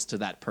appeals to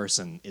that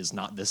person is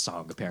not this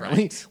song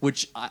apparently, Right.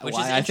 which is I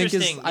think is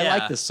interesting, I yeah.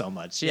 like this so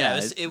much. yeah,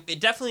 Yeah,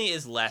 it definitely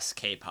is less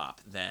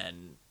K-pop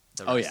than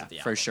the rest Oh of yeah, the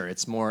for album.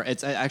 sure.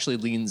 It actually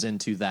leans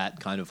into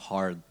that kind of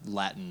hard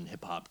Latin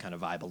hip hop kind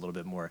of vibe a little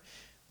bit more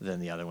than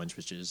the other ones,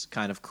 which is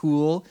kind of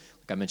cool.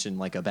 Like I mentioned,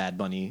 like a Bad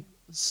Bunny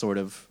sort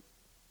of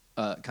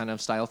kind of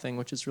style thing,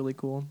 which is really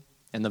cool.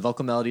 And the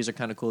vocal melodies are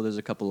kind of cool. There's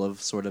a couple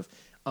of sort of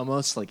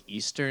almost like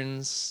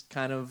Easterns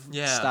kind of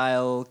Yeah.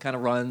 style kind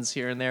of runs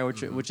here and there,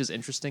 which is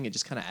interesting. It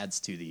just kind of adds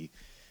to the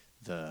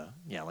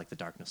like the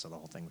darkness of the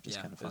whole thing, which is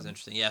Yeah, kind of it was fun.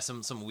 interesting. Yeah,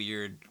 some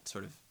weird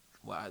sort of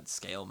wild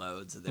scale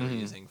modes that they were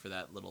using for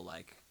that little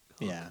like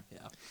hook. Yeah. Yeah.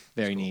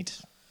 Very cool.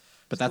 neat.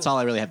 But that's cool. all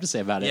I really have to say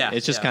about it. Yeah,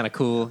 It's just yeah. kind of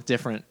cool,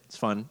 different, it's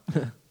fun.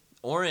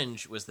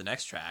 Orange was the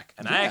next track,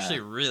 and Yeah. I actually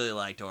really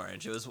liked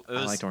Orange. It was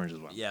I liked Orange as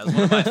well. Yeah, it was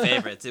one of my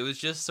favorites. It was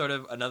just sort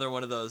of another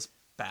one of those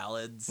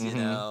ballads, you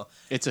know.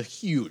 It's a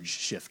huge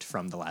shift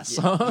from the last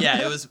song.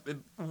 Yeah, it was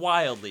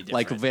wildly different.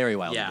 Like, very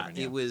wildly yeah, different,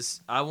 yeah. It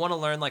was. I want to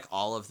learn like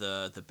all of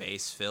the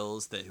bass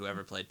fills that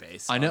whoever played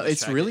bass. I on know this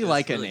it's track, really it was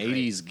like really an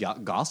great.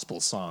 80s gospel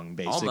song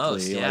basically.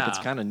 Almost, Like yeah. it's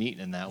kind of neat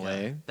in that Yeah.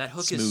 way. That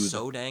hook Smooth. is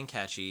so dang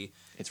catchy.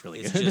 It's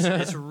really It's good. just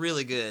it's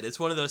really good. It's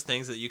one of those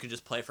things that you can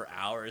just play for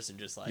hours and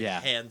just like Yeah.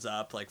 hands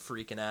up, like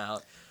freaking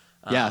out.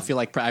 Yeah, I feel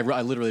like I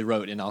literally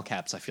wrote in all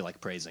caps. I feel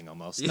like praising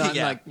almost. Not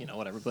Yeah. like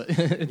whatever, but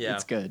Yeah.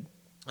 it's good.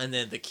 And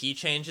then the key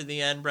change at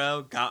the end,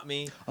 bro, got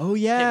me. Oh Hit me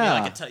yeah,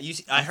 like a ton.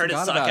 I heard it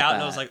forgot suck about out, and I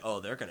that. was like, "Oh,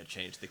 they're gonna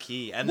change the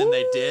key," and then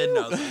they did, and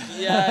I was like,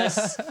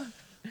 "Yes,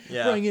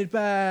 yeah." bring it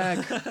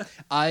back.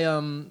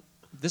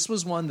 This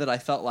was one that I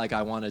felt like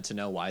I wanted to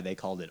know why they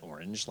called it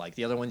Orange. Like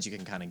the other ones, you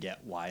can kind of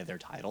get why they're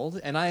titled.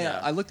 And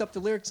I looked up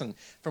the lyrics, and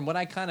from what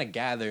I kind of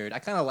gathered, I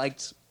kind of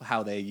liked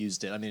how they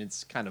used it. I mean,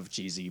 it's kind of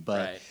cheesy,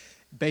 but Right.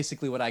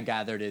 basically what I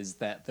gathered is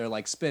that they're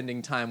like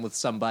spending time with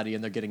somebody,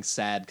 and they're getting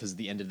sad because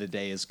the end of the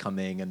day is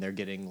coming, and they're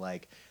getting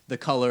like the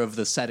color of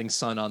the setting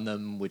sun on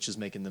them, which is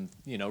making them,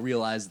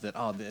 realize that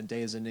the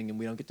day is ending and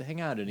we don't get to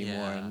hang out anymore,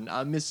 Yeah. and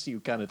I miss you,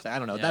 kind of thing. I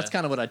don't know. Yeah. That's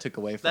kind of what I took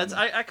away from That's it.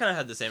 I kind of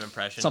had the same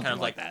impression. Something kind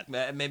of like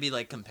that. Maybe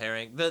like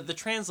comparing the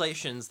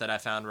translations that I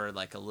found were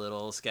like a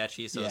little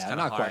sketchy, so it's Yeah, kind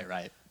of not hard. quite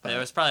right. There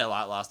was probably a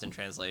lot lost in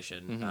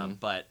translation, Mm-hmm.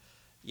 but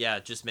yeah,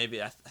 just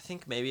maybe I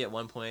think maybe at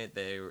one point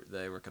they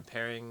were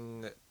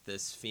comparing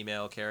this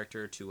female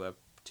character to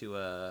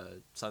a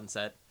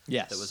sunset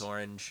Yes. that was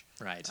orange.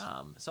 Right.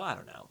 So I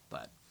don't know,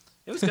 but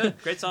it was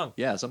good. Great song.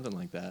 Yeah, something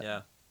like that.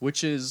 Yeah,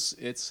 Which is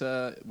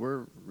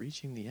we're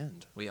reaching the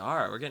end.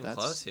 we're getting That's-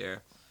 close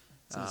here.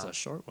 This is a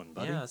short one,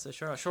 buddy. Yeah, it's a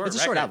short. It's a short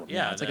record. album,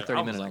 yeah, it's like a the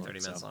album's 30-minute like album, 30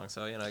 minutes so. long,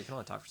 so you can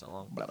only talk for so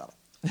long. Blah, blah,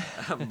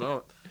 blah.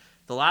 But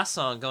the last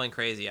song, "Going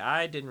Crazy,"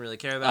 I didn't really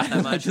care about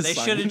that much. this They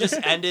song. should have just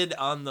ended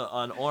on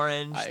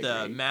Orange, I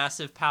the agree.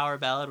 massive power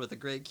ballad with a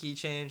great key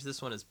change.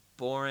 This one is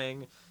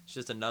boring. It's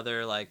just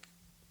another like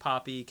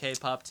poppy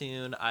K-pop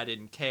tune. I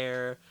didn't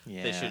care. They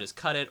Yeah. should just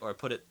cut it or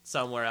put it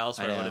somewhere else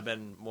where I it would know. have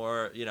been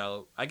more.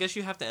 I guess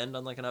you have to end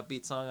on like an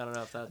upbeat song. I don't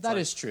know if that's That like,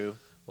 is true.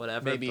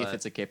 whatever. Maybe if but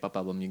it's a K-pop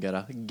album, you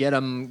gotta get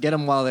them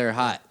while they're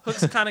hot.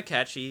 hook's kind of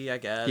catchy, I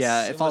guess.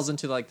 Yeah, it falls was-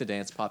 into like the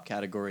dance pop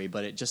category,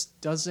 but it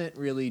just doesn't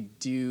really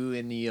do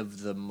any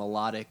of the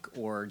melodic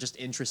or just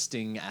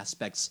interesting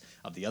aspects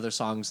of the other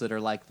songs that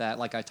are like that.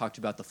 Like I talked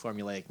about the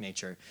formulaic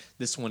nature.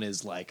 This one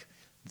is like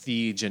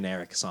the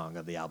generic song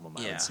of the album,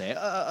 I Yeah. would say.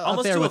 Almost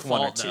up there to with a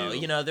one or fault, two. though.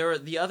 You know, there were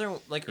the other,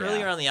 like, Yeah.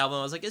 earlier on the album,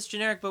 I was like, it's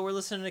generic, but we're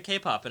listening to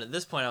K-pop. And at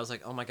this point, I was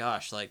like, oh my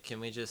gosh, like, can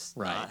we just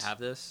Right. not have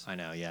this? I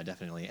know, yeah,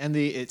 definitely. And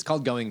it's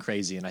called Going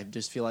Crazy, and I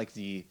just feel like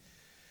the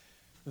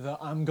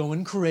I'm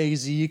going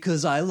crazy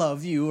because I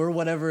love you, or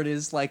whatever it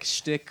is, like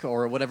shtick,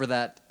 or whatever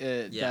that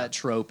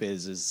trope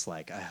is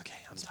like, okay,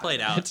 I'm tired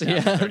played of out it.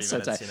 after 30 it's so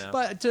minutes, tired.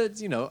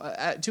 you know?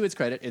 But to its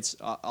credit, it's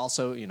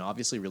also,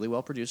 obviously really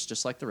well produced,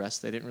 just like the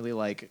rest. They didn't really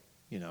like,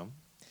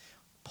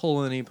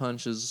 pull any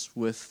punches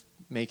with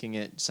making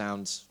it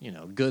sound,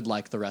 good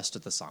like the rest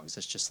of the songs.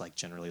 It's just like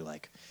generally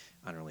like,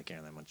 I don't really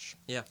care that much.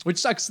 Yeah. Which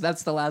sucks.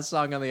 That's the last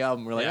song on the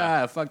album. We're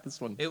like, fuck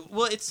this one.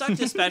 It sucked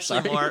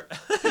especially more.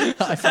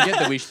 I forget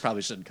that we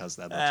probably shouldn't cuss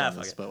that much on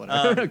fuck this, it. but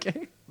whatever.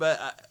 Okay. But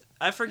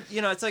I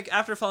it's like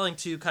after following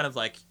two kind of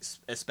like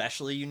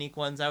especially unique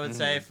ones, I would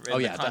say, in the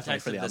definitely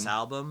context for of the this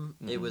album,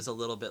 it was a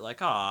little bit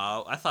like,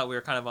 oh, I thought we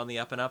were kind of on the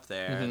up and up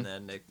there, and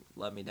then it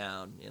let me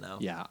down,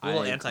 Yeah, a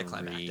little I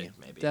anticlimactic, agree.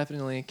 maybe.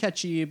 Definitely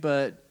catchy,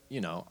 but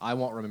I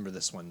won't remember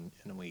this one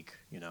in a week.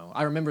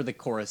 I remember the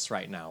chorus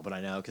right now, but I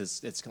know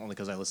because it's only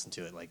because I listened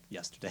to it like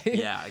yesterday.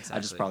 Yeah, I just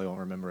exactly. probably won't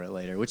remember it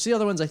later. Which the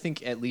other ones I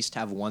think at least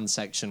have one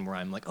section where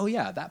I'm like, oh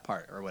yeah, that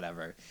part or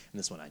whatever. And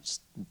this one I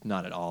just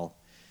not at all.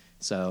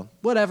 So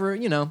whatever,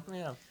 Yeah,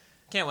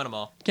 can't win them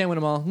all. Can't win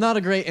them all. Not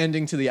a great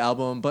ending to the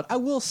album, but I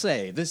will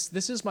say this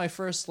is my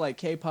first like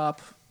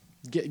K-pop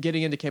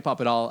getting into K-pop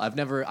at all. I've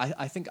never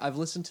I think I've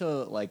listened to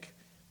like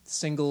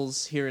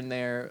singles here and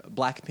there.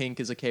 Blackpink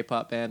is a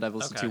K-pop band I've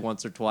listened to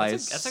once or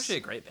twice. That's actually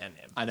a great band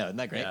name. I know, isn't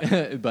that great?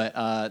 Yeah.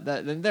 But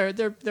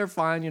they're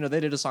fine. They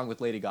did a song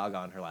with Lady Gaga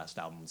on her last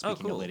album. Speaking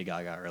cool. of Lady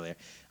Gaga earlier,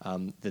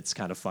 that's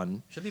kind of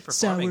fun. She'll be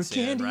performing Sour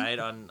soon, candy. right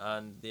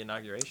on the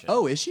inauguration.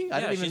 Oh, is she?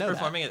 I didn't even she's know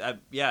performing it.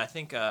 I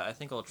think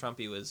old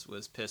Trumpy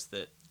was pissed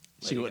that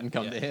she Lady wouldn't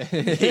Gaga- come yeah.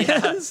 to Yeah.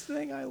 this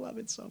thing. I love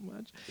it so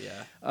much.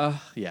 Yeah.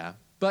 Yeah.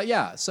 But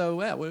yeah, so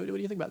what do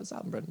you think about this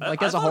album, Brendan?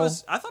 Like I as a thought whole,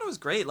 I thought it was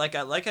great. Like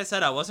I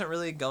said, I wasn't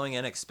really going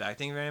in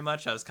expecting very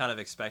much. I was kind of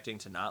expecting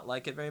to not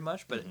like it very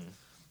much. But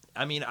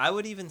I mean, I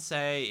would even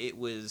say it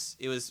was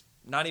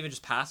not even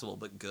just passable,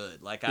 but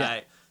good. Like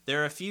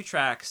there are a few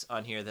tracks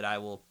on here that I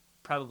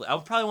probably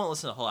won't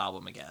listen to the whole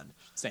album again.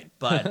 same.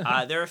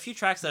 But there are a few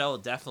tracks that I will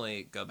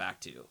definitely go back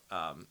to.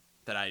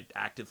 That I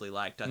actively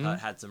liked. I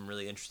thought had some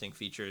really interesting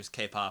features,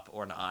 K-pop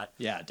or not.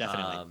 Yeah,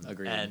 definitely.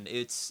 Agreed. And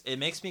it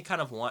makes me kind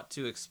of want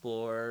to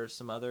explore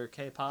some other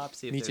K-pop,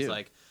 see if Me there's too.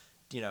 like,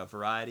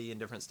 variety and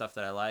different stuff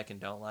that I like and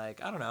don't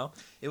like. I don't know.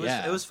 It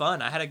Yeah. was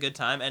fun. I had a good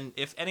time. And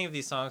if any of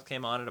these songs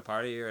came on at a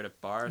party or at a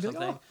bar or Be like,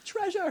 something, oh,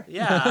 treasure.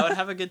 yeah, I would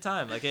have a good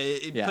time. Like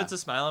it Yeah. puts a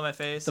smile on my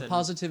face. The and,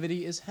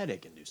 positivity is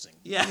headache inducing.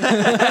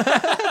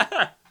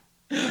 Yeah.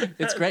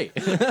 It's great.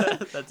 That's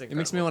incredible. It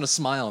makes me want to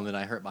smile, and then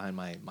I hurt behind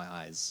my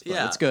eyes. But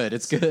Yeah. it's good.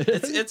 It's good.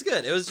 It's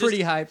good. It was just,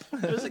 pretty hype.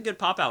 It was a good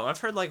pop album. I've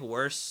heard like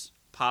worse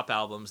pop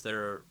albums that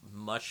are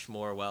much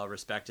more well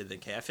respected than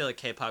K. I feel like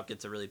K-pop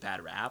gets a really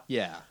bad rap.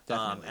 Yeah,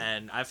 definitely.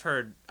 And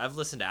I've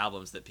listened to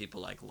albums that people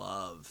like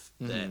love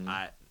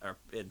that are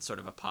in sort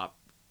of a pop,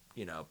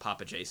 pop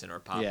adjacent or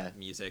pop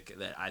music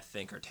that I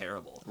think are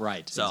terrible.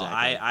 Right. So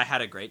exactly. I had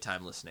a great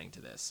time listening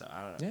to this. So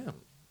I don't know. Yeah.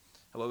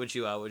 What would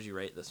you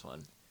rate this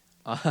one?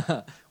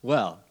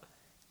 Well,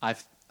 I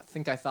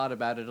think I thought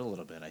about it a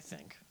little bit. I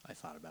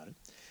thought about it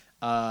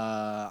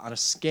on a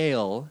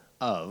scale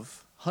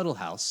of Huddle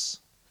House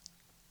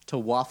to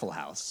Waffle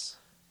House.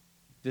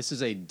 This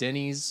is a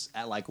Denny's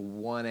at like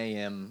 1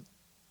 a.m.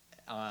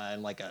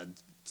 On like a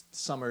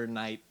summer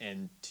night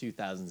in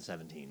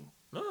 2017.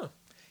 Oh.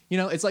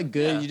 It's like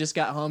good. Yeah. You just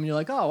got home and you're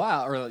like, oh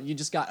wow, or you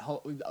just got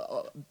home.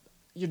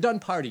 You're done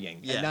partying,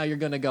 Yeah. and now you're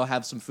gonna go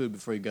have some food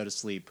before you go to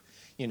sleep.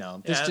 This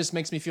Yeah. just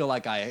makes me feel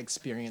like I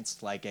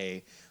experienced like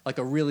a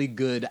really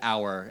good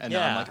hour, and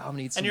now I'm like, oh, I'm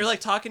gonna eat some. And you're like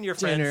talking to your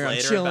friends dinner, I'm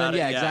later chilling, about it.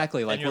 yeah,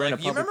 exactly, like, and you're we're in like,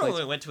 a you public remember when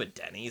place. we went to a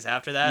Denny's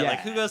after that? Yeah. Like,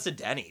 who goes to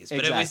Denny's? But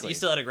Exactly. you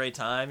still had a great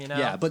time,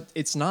 yeah, but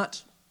it's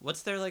not.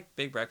 What's their like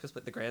big breakfast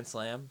with the Grand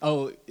Slam?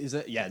 Oh, is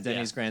it? Yeah,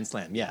 Denny's Yeah. Grand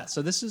Slam. Yeah.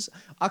 So this is,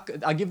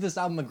 I'll give this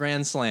album a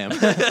Grand Slam.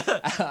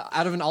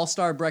 Out of an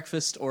all-star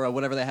breakfast or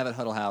whatever they have at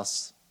Huddle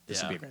House,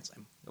 this would be a Grand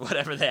Slam.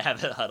 Whatever they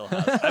have at Huddle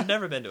House. I've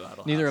never been to a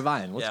Huddle Neither House. have I,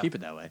 and let's Yeah. keep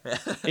it that way.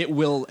 It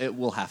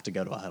will have to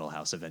go to a Huddle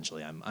House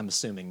eventually. I'm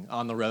assuming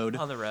on the road.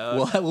 On the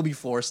road. we'll be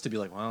forced to be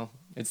like, well,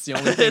 it's the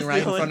only thing It's right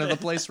the in only front of the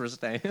thing. place we're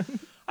staying.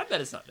 I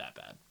bet it's not that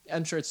bad.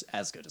 I'm sure it's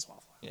as good as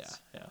Waffle House.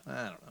 Yeah.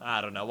 I don't know.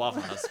 I don't know.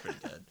 Waffle House is pretty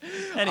good.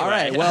 Anyway. All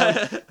right.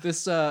 Well,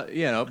 this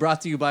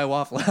brought to you by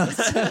Waffle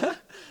House.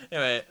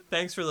 Anyway,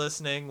 thanks for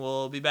listening.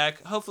 We'll be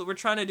back. Hopefully, we're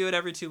trying to do it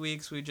every 2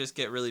 weeks. We just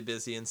get really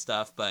busy and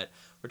stuff, but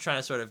we're trying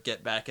to sort of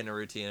get back in a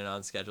routine and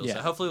on schedule. Yeah.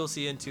 So hopefully we'll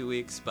see you in 2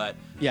 weeks. But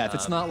Yeah, if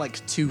it's not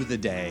like to the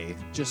day,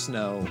 just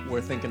know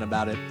we're thinking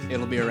about it.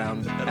 It'll be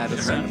around at be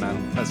a certain around.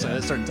 amount,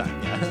 a certain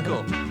time. Yeah.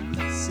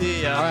 cool.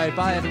 See ya. All right.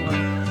 Bye,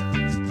 everyone.